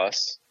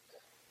surplus,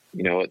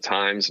 at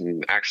times,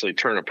 and actually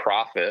turn a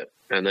profit.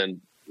 And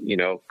then,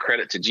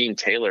 credit to Gene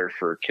Taylor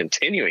for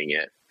continuing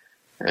it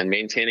and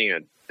maintaining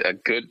a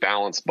good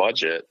balanced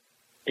budget.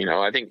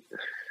 I think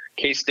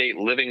K-State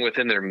living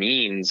within their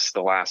means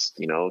the last,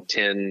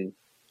 10,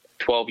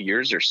 12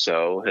 years or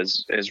so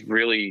has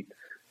really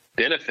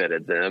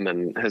benefited them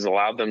and has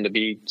allowed them to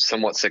be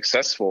somewhat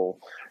successful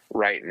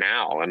right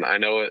now. And I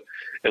know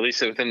at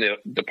least within the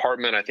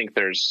department, I think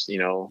there's,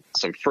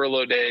 some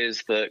furlough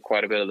days that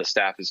quite a bit of the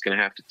staff is going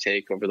to have to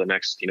take over the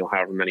next,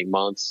 however many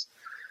months,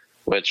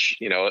 which,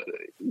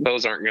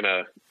 those aren't going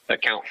to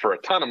account for a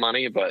ton of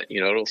money, but,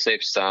 it'll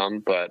save some.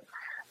 But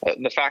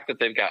the fact that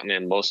they've gotten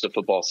in most of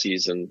football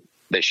season,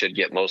 they should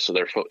get most of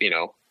their,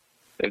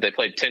 if they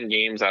played 10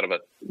 games out of a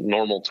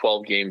normal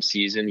 12-game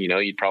season,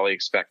 you'd probably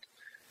expect,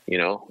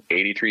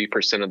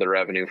 83% of the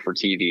revenue for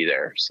TV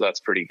there. So that's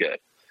pretty good.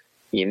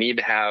 You need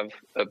to have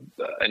an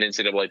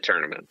NCAA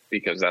tournament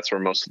because that's where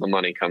most of the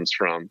money comes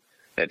from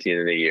at the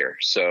end of the year.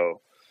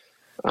 So,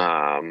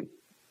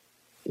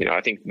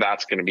 I think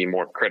that's going to be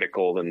more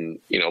critical than,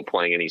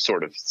 playing any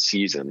sort of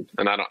season.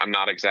 And I'm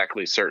not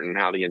exactly certain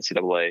how the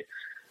NCAA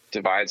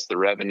divides the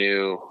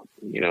revenue,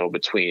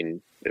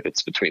 if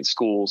it's between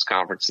schools,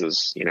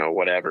 conferences,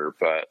 whatever.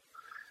 But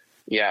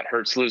yeah, it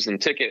hurts losing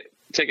ticket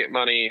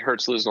money,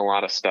 hurts losing a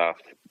lot of stuff.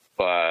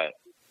 But,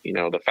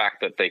 the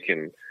fact that they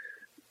can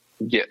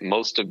get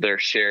most of their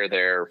share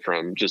there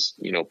from just,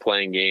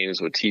 playing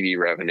games with TV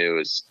revenue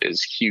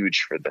is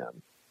huge for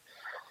them.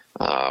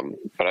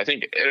 But I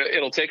think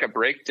it'll take a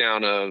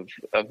breakdown of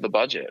the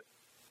budget,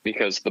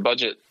 because the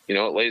budget, it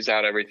lays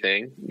out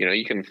everything.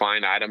 You can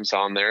find items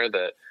on there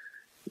that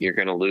you're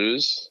going to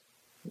lose,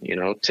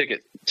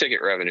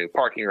 ticket revenue,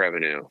 parking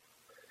revenue.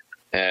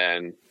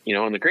 And,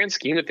 in the grand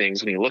scheme of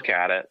things, when you look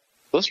at it,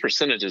 those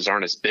percentages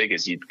aren't as big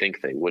as you'd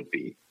think they would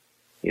be.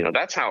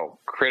 That's how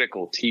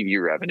critical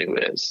TV revenue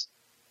is.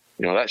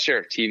 That share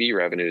of TV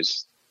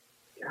revenues,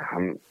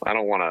 I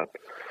don't want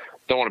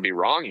to be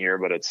wrong here,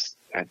 but it's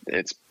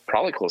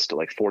probably close to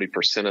like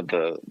 40% of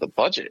the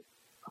budget,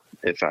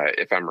 if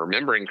I'm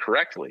remembering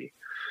correctly.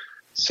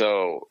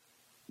 So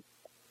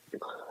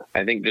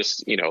I think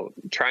just,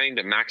 trying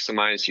to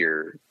maximize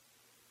your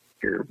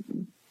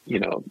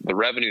the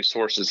revenue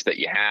sources that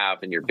you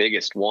have, and your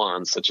biggest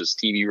ones, such as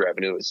TV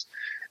revenue,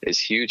 is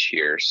huge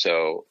here.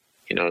 So,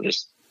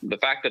 just the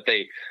fact that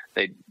they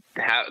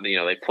have,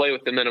 they play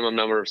with the minimum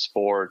number of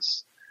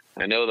sports.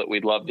 I know that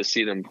we'd love to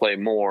see them play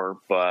more,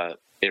 but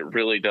it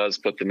really does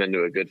put them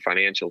into a good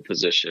financial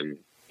position,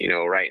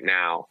 right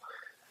now.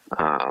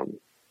 I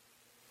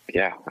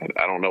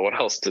don't know what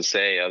else to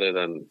say other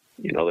than,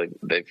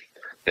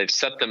 they've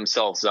set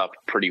themselves up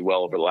pretty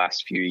well over the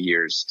last few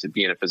years to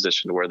be in a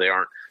position where they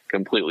aren't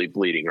completely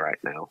bleeding right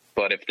now.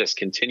 But if this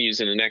continues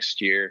into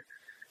next year,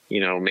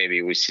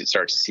 maybe we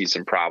start to see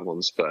some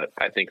problems. But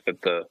I think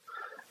that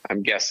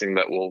I'm guessing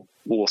that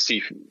we'll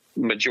see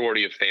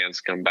majority of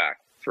fans come back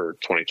for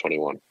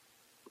 2021.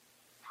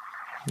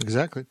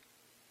 Exactly.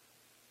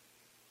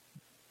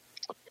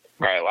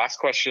 All right, last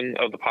question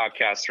of the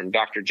podcast from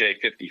Dr.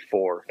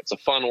 J54. It's a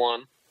fun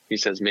one. He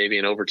says maybe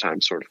an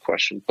overtime sort of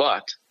question,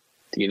 but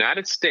the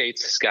United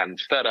States has gotten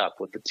fed up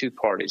with the two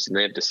parties, and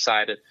they have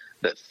decided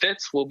that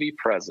Fitz will be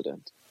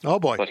president. Oh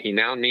boy! But he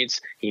now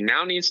needs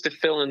to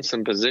fill in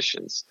some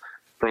positions.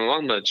 From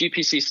among the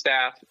GPC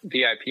staff,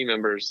 VIP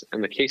members,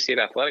 and the K-State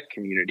athletic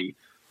community,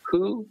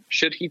 who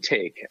should he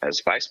take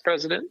as vice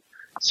president,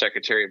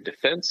 Secretary of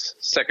Defense,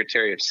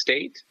 Secretary of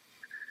State,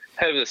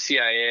 head of the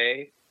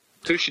CIA?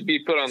 Who should be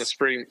put on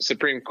the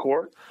Supreme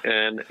Court,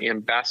 and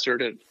ambassador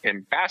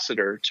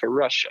to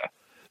Russia?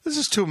 This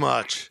is too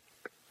much.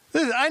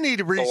 I need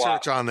to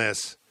research on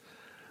this.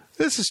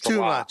 This is too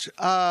much.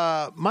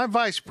 My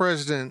vice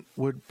president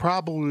would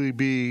probably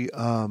be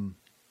trying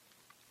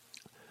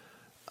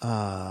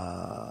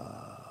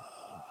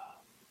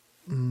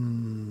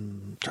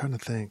to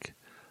think.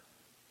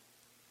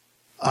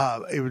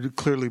 It would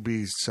clearly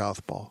be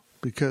Southpaw,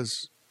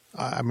 because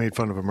I made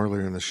fun of him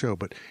earlier in the show,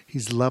 but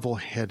he's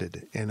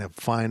level-headed and a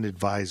fine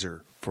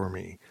advisor for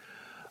me.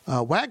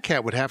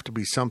 Wagcat would have to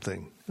be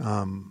something.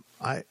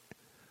 I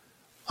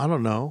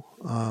don't know.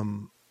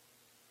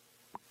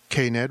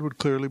 K-Ned would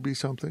clearly be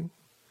something.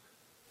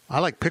 I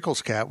like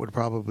Pickles Cat would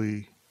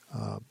probably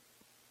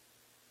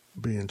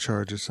be in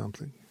charge of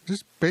something.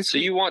 Just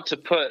basically. So you want to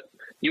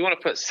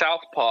put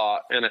Southpaw,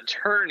 an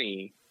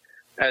attorney,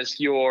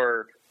 as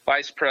your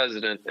vice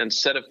president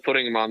instead of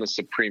putting him on the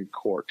Supreme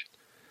Court.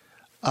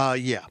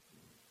 Yeah.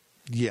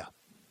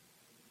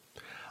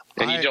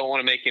 And you don't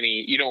want to make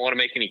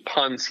any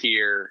puns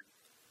here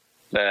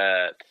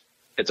that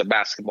it's a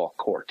basketball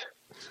court.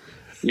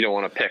 You don't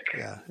want to pick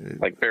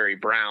like Barry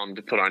Brown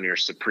to put on your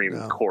Supreme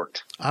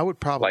Court. I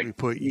would probably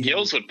put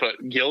Gills would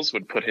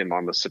put him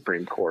on the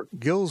Supreme Court.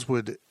 Gills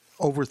would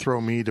overthrow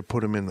me to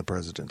put him in the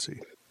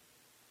presidency.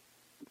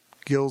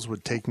 Gills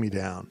would take me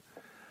down.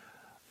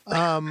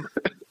 I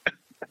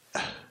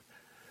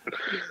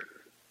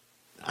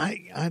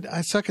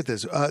suck at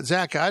this.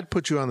 Zach, I'd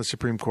put you on the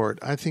Supreme Court.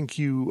 I think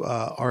you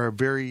are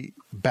very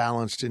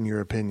balanced in your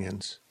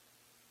opinions.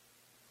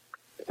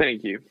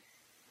 Thank you.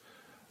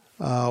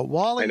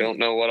 Wally, I don't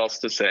know what else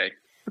to say.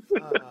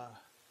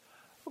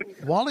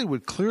 Wally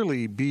would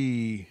clearly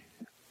be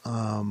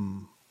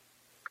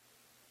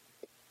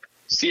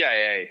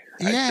CIA.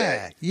 I'd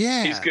say.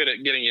 Yeah. He's good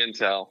at getting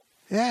intel.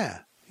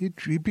 Yeah,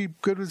 he'd be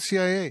good with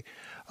CIA.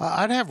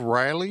 I'd have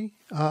Riley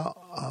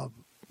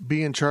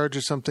be in charge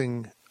of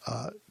something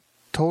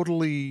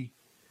totally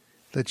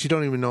that you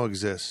don't even know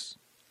exists,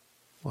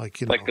 like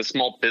the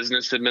Small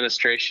Business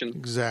Administration.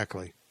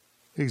 Exactly.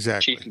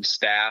 Chief of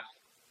Staff,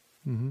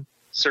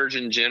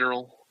 Surgeon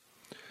General.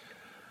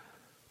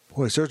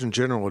 Boy, Surgeon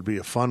General would be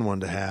a fun one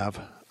to have.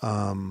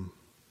 Who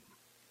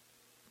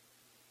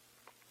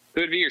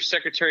would be your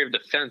Secretary of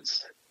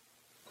Defense?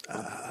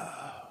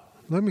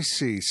 Let me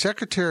see.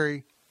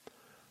 Secretary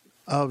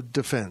of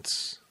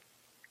Defense.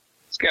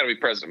 It's got to be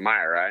President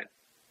Meyer, right?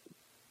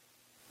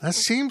 That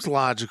seems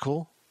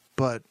logical,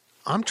 but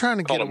I'm trying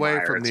to get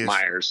away from this.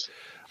 Myers.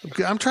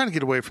 I'm trying to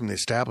get away from the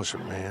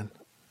establishment, man.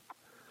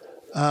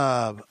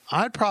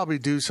 I'd probably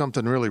do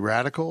something really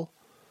radical,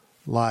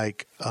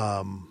 like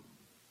have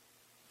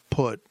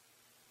it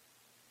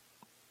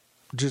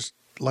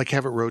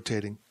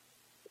rotating.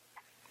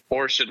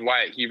 Or should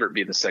Wyatt Hubert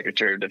be the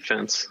Secretary of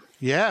Defense?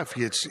 Yeah,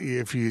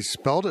 if you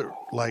spelled it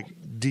like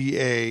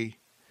D-A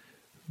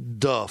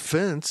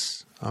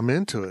defense, I'm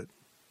into it.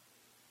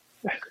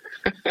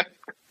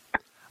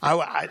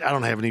 I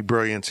don't have any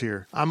brilliance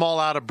here. I'm all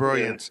out of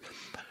brilliance. Yeah.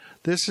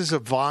 This is a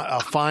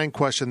fine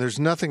question. There's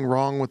nothing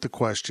wrong with the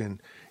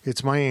question.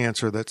 It's my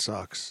answer that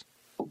sucks.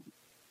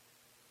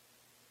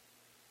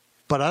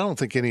 But I don't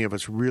think any of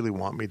us really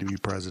want me to be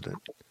president.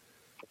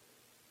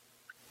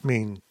 I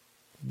mean,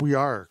 we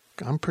are.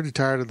 I'm pretty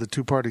tired of the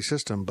two-party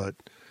system, but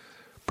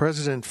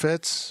President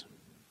Fitz,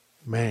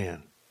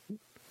 man.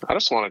 I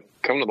just want to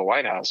come to the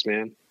White House,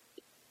 man.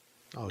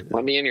 Oh, yeah.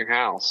 Let me in your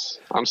house.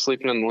 I'm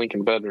sleeping in the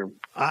Lincoln bedroom.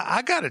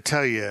 I got to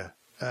tell you,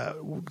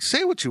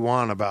 say what you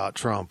want about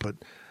Trump, but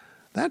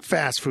that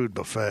fast food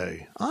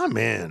buffet, I'm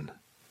in.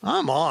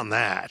 I'm on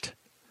that.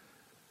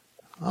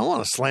 I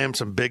want to slam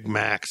some Big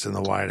Macs in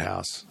the White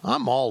House.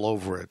 I'm all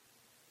over it.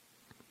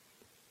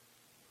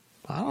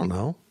 I don't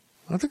know.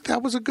 I think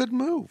that was a good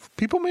move.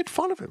 People made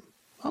fun of him.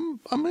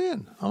 I'm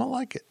in. I don't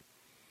like it.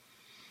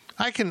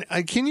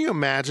 Can you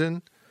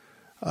imagine?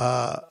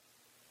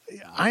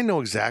 I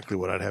know exactly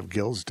what I'd have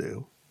Gills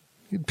do.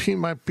 He'd be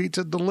my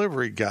pizza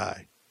delivery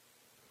guy.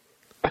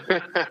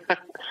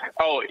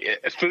 Oh,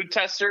 food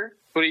tester?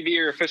 Would he be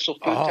your official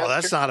food tester? Oh,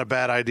 that's not a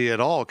bad idea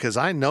at all, because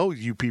I know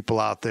you people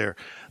out there.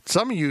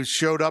 Some of you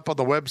showed up on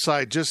the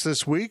website just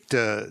this week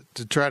to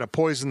try to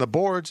poison the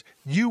boards.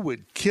 You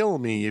would kill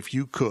me if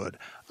you could.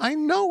 I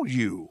know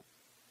you.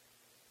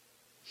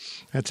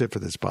 That's it for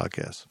this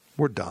podcast.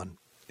 We're done.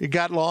 It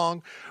got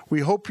long.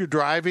 We hope you're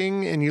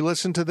driving and you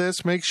listen to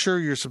this. Make sure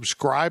you're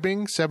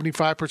subscribing.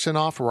 75%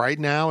 off right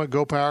now at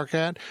Go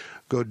PowerCat.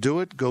 Go do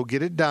it. Go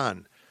get it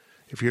done.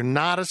 If you're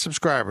not a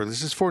subscriber,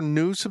 this is for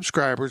new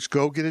subscribers.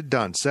 Go get it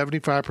done.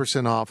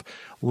 75% off.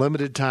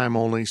 Limited time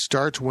only.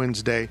 Starts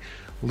Wednesday.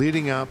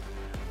 Leading up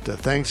to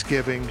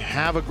Thanksgiving.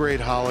 Have a great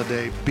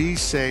holiday. Be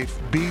safe.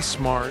 Be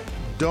smart.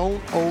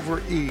 Don't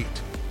overeat.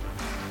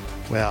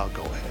 Well,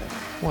 go ahead.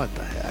 What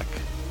the heck?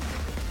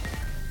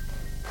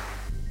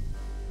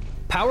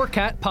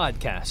 PowerCat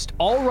Podcast.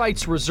 All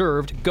rights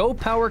reserved.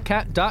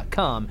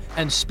 GoPowerCat.com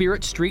and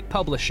Spirit Street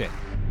Publishing.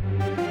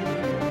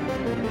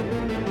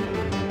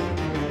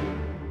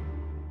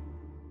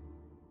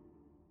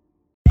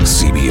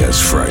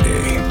 CBS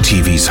Friday.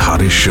 TV's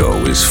hottest show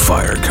is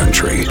Fire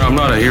Country. I'm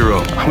not a hero.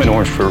 I'm in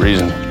orange for a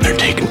reason. They're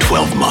taking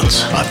 12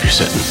 months off your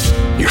sentence.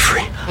 You're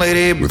free.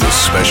 Lady, with a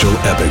special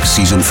epic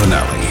season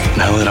finale.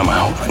 Now that I'm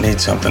out, I need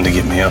something to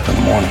get me up in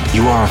the morning.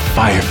 You are a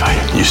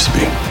firefighter. Used to be.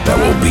 That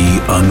will be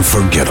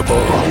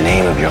unforgettable. In the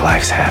name of your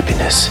life's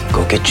happiness,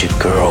 go get your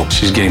girl.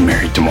 She's getting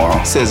married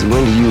tomorrow. Says,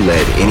 when do you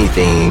let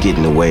anything get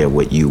in the way of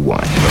what you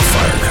want? The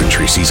Fire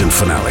Country season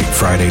finale,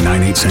 Friday,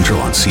 9/8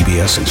 Central on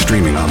CBS and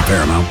streaming on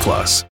Paramount+.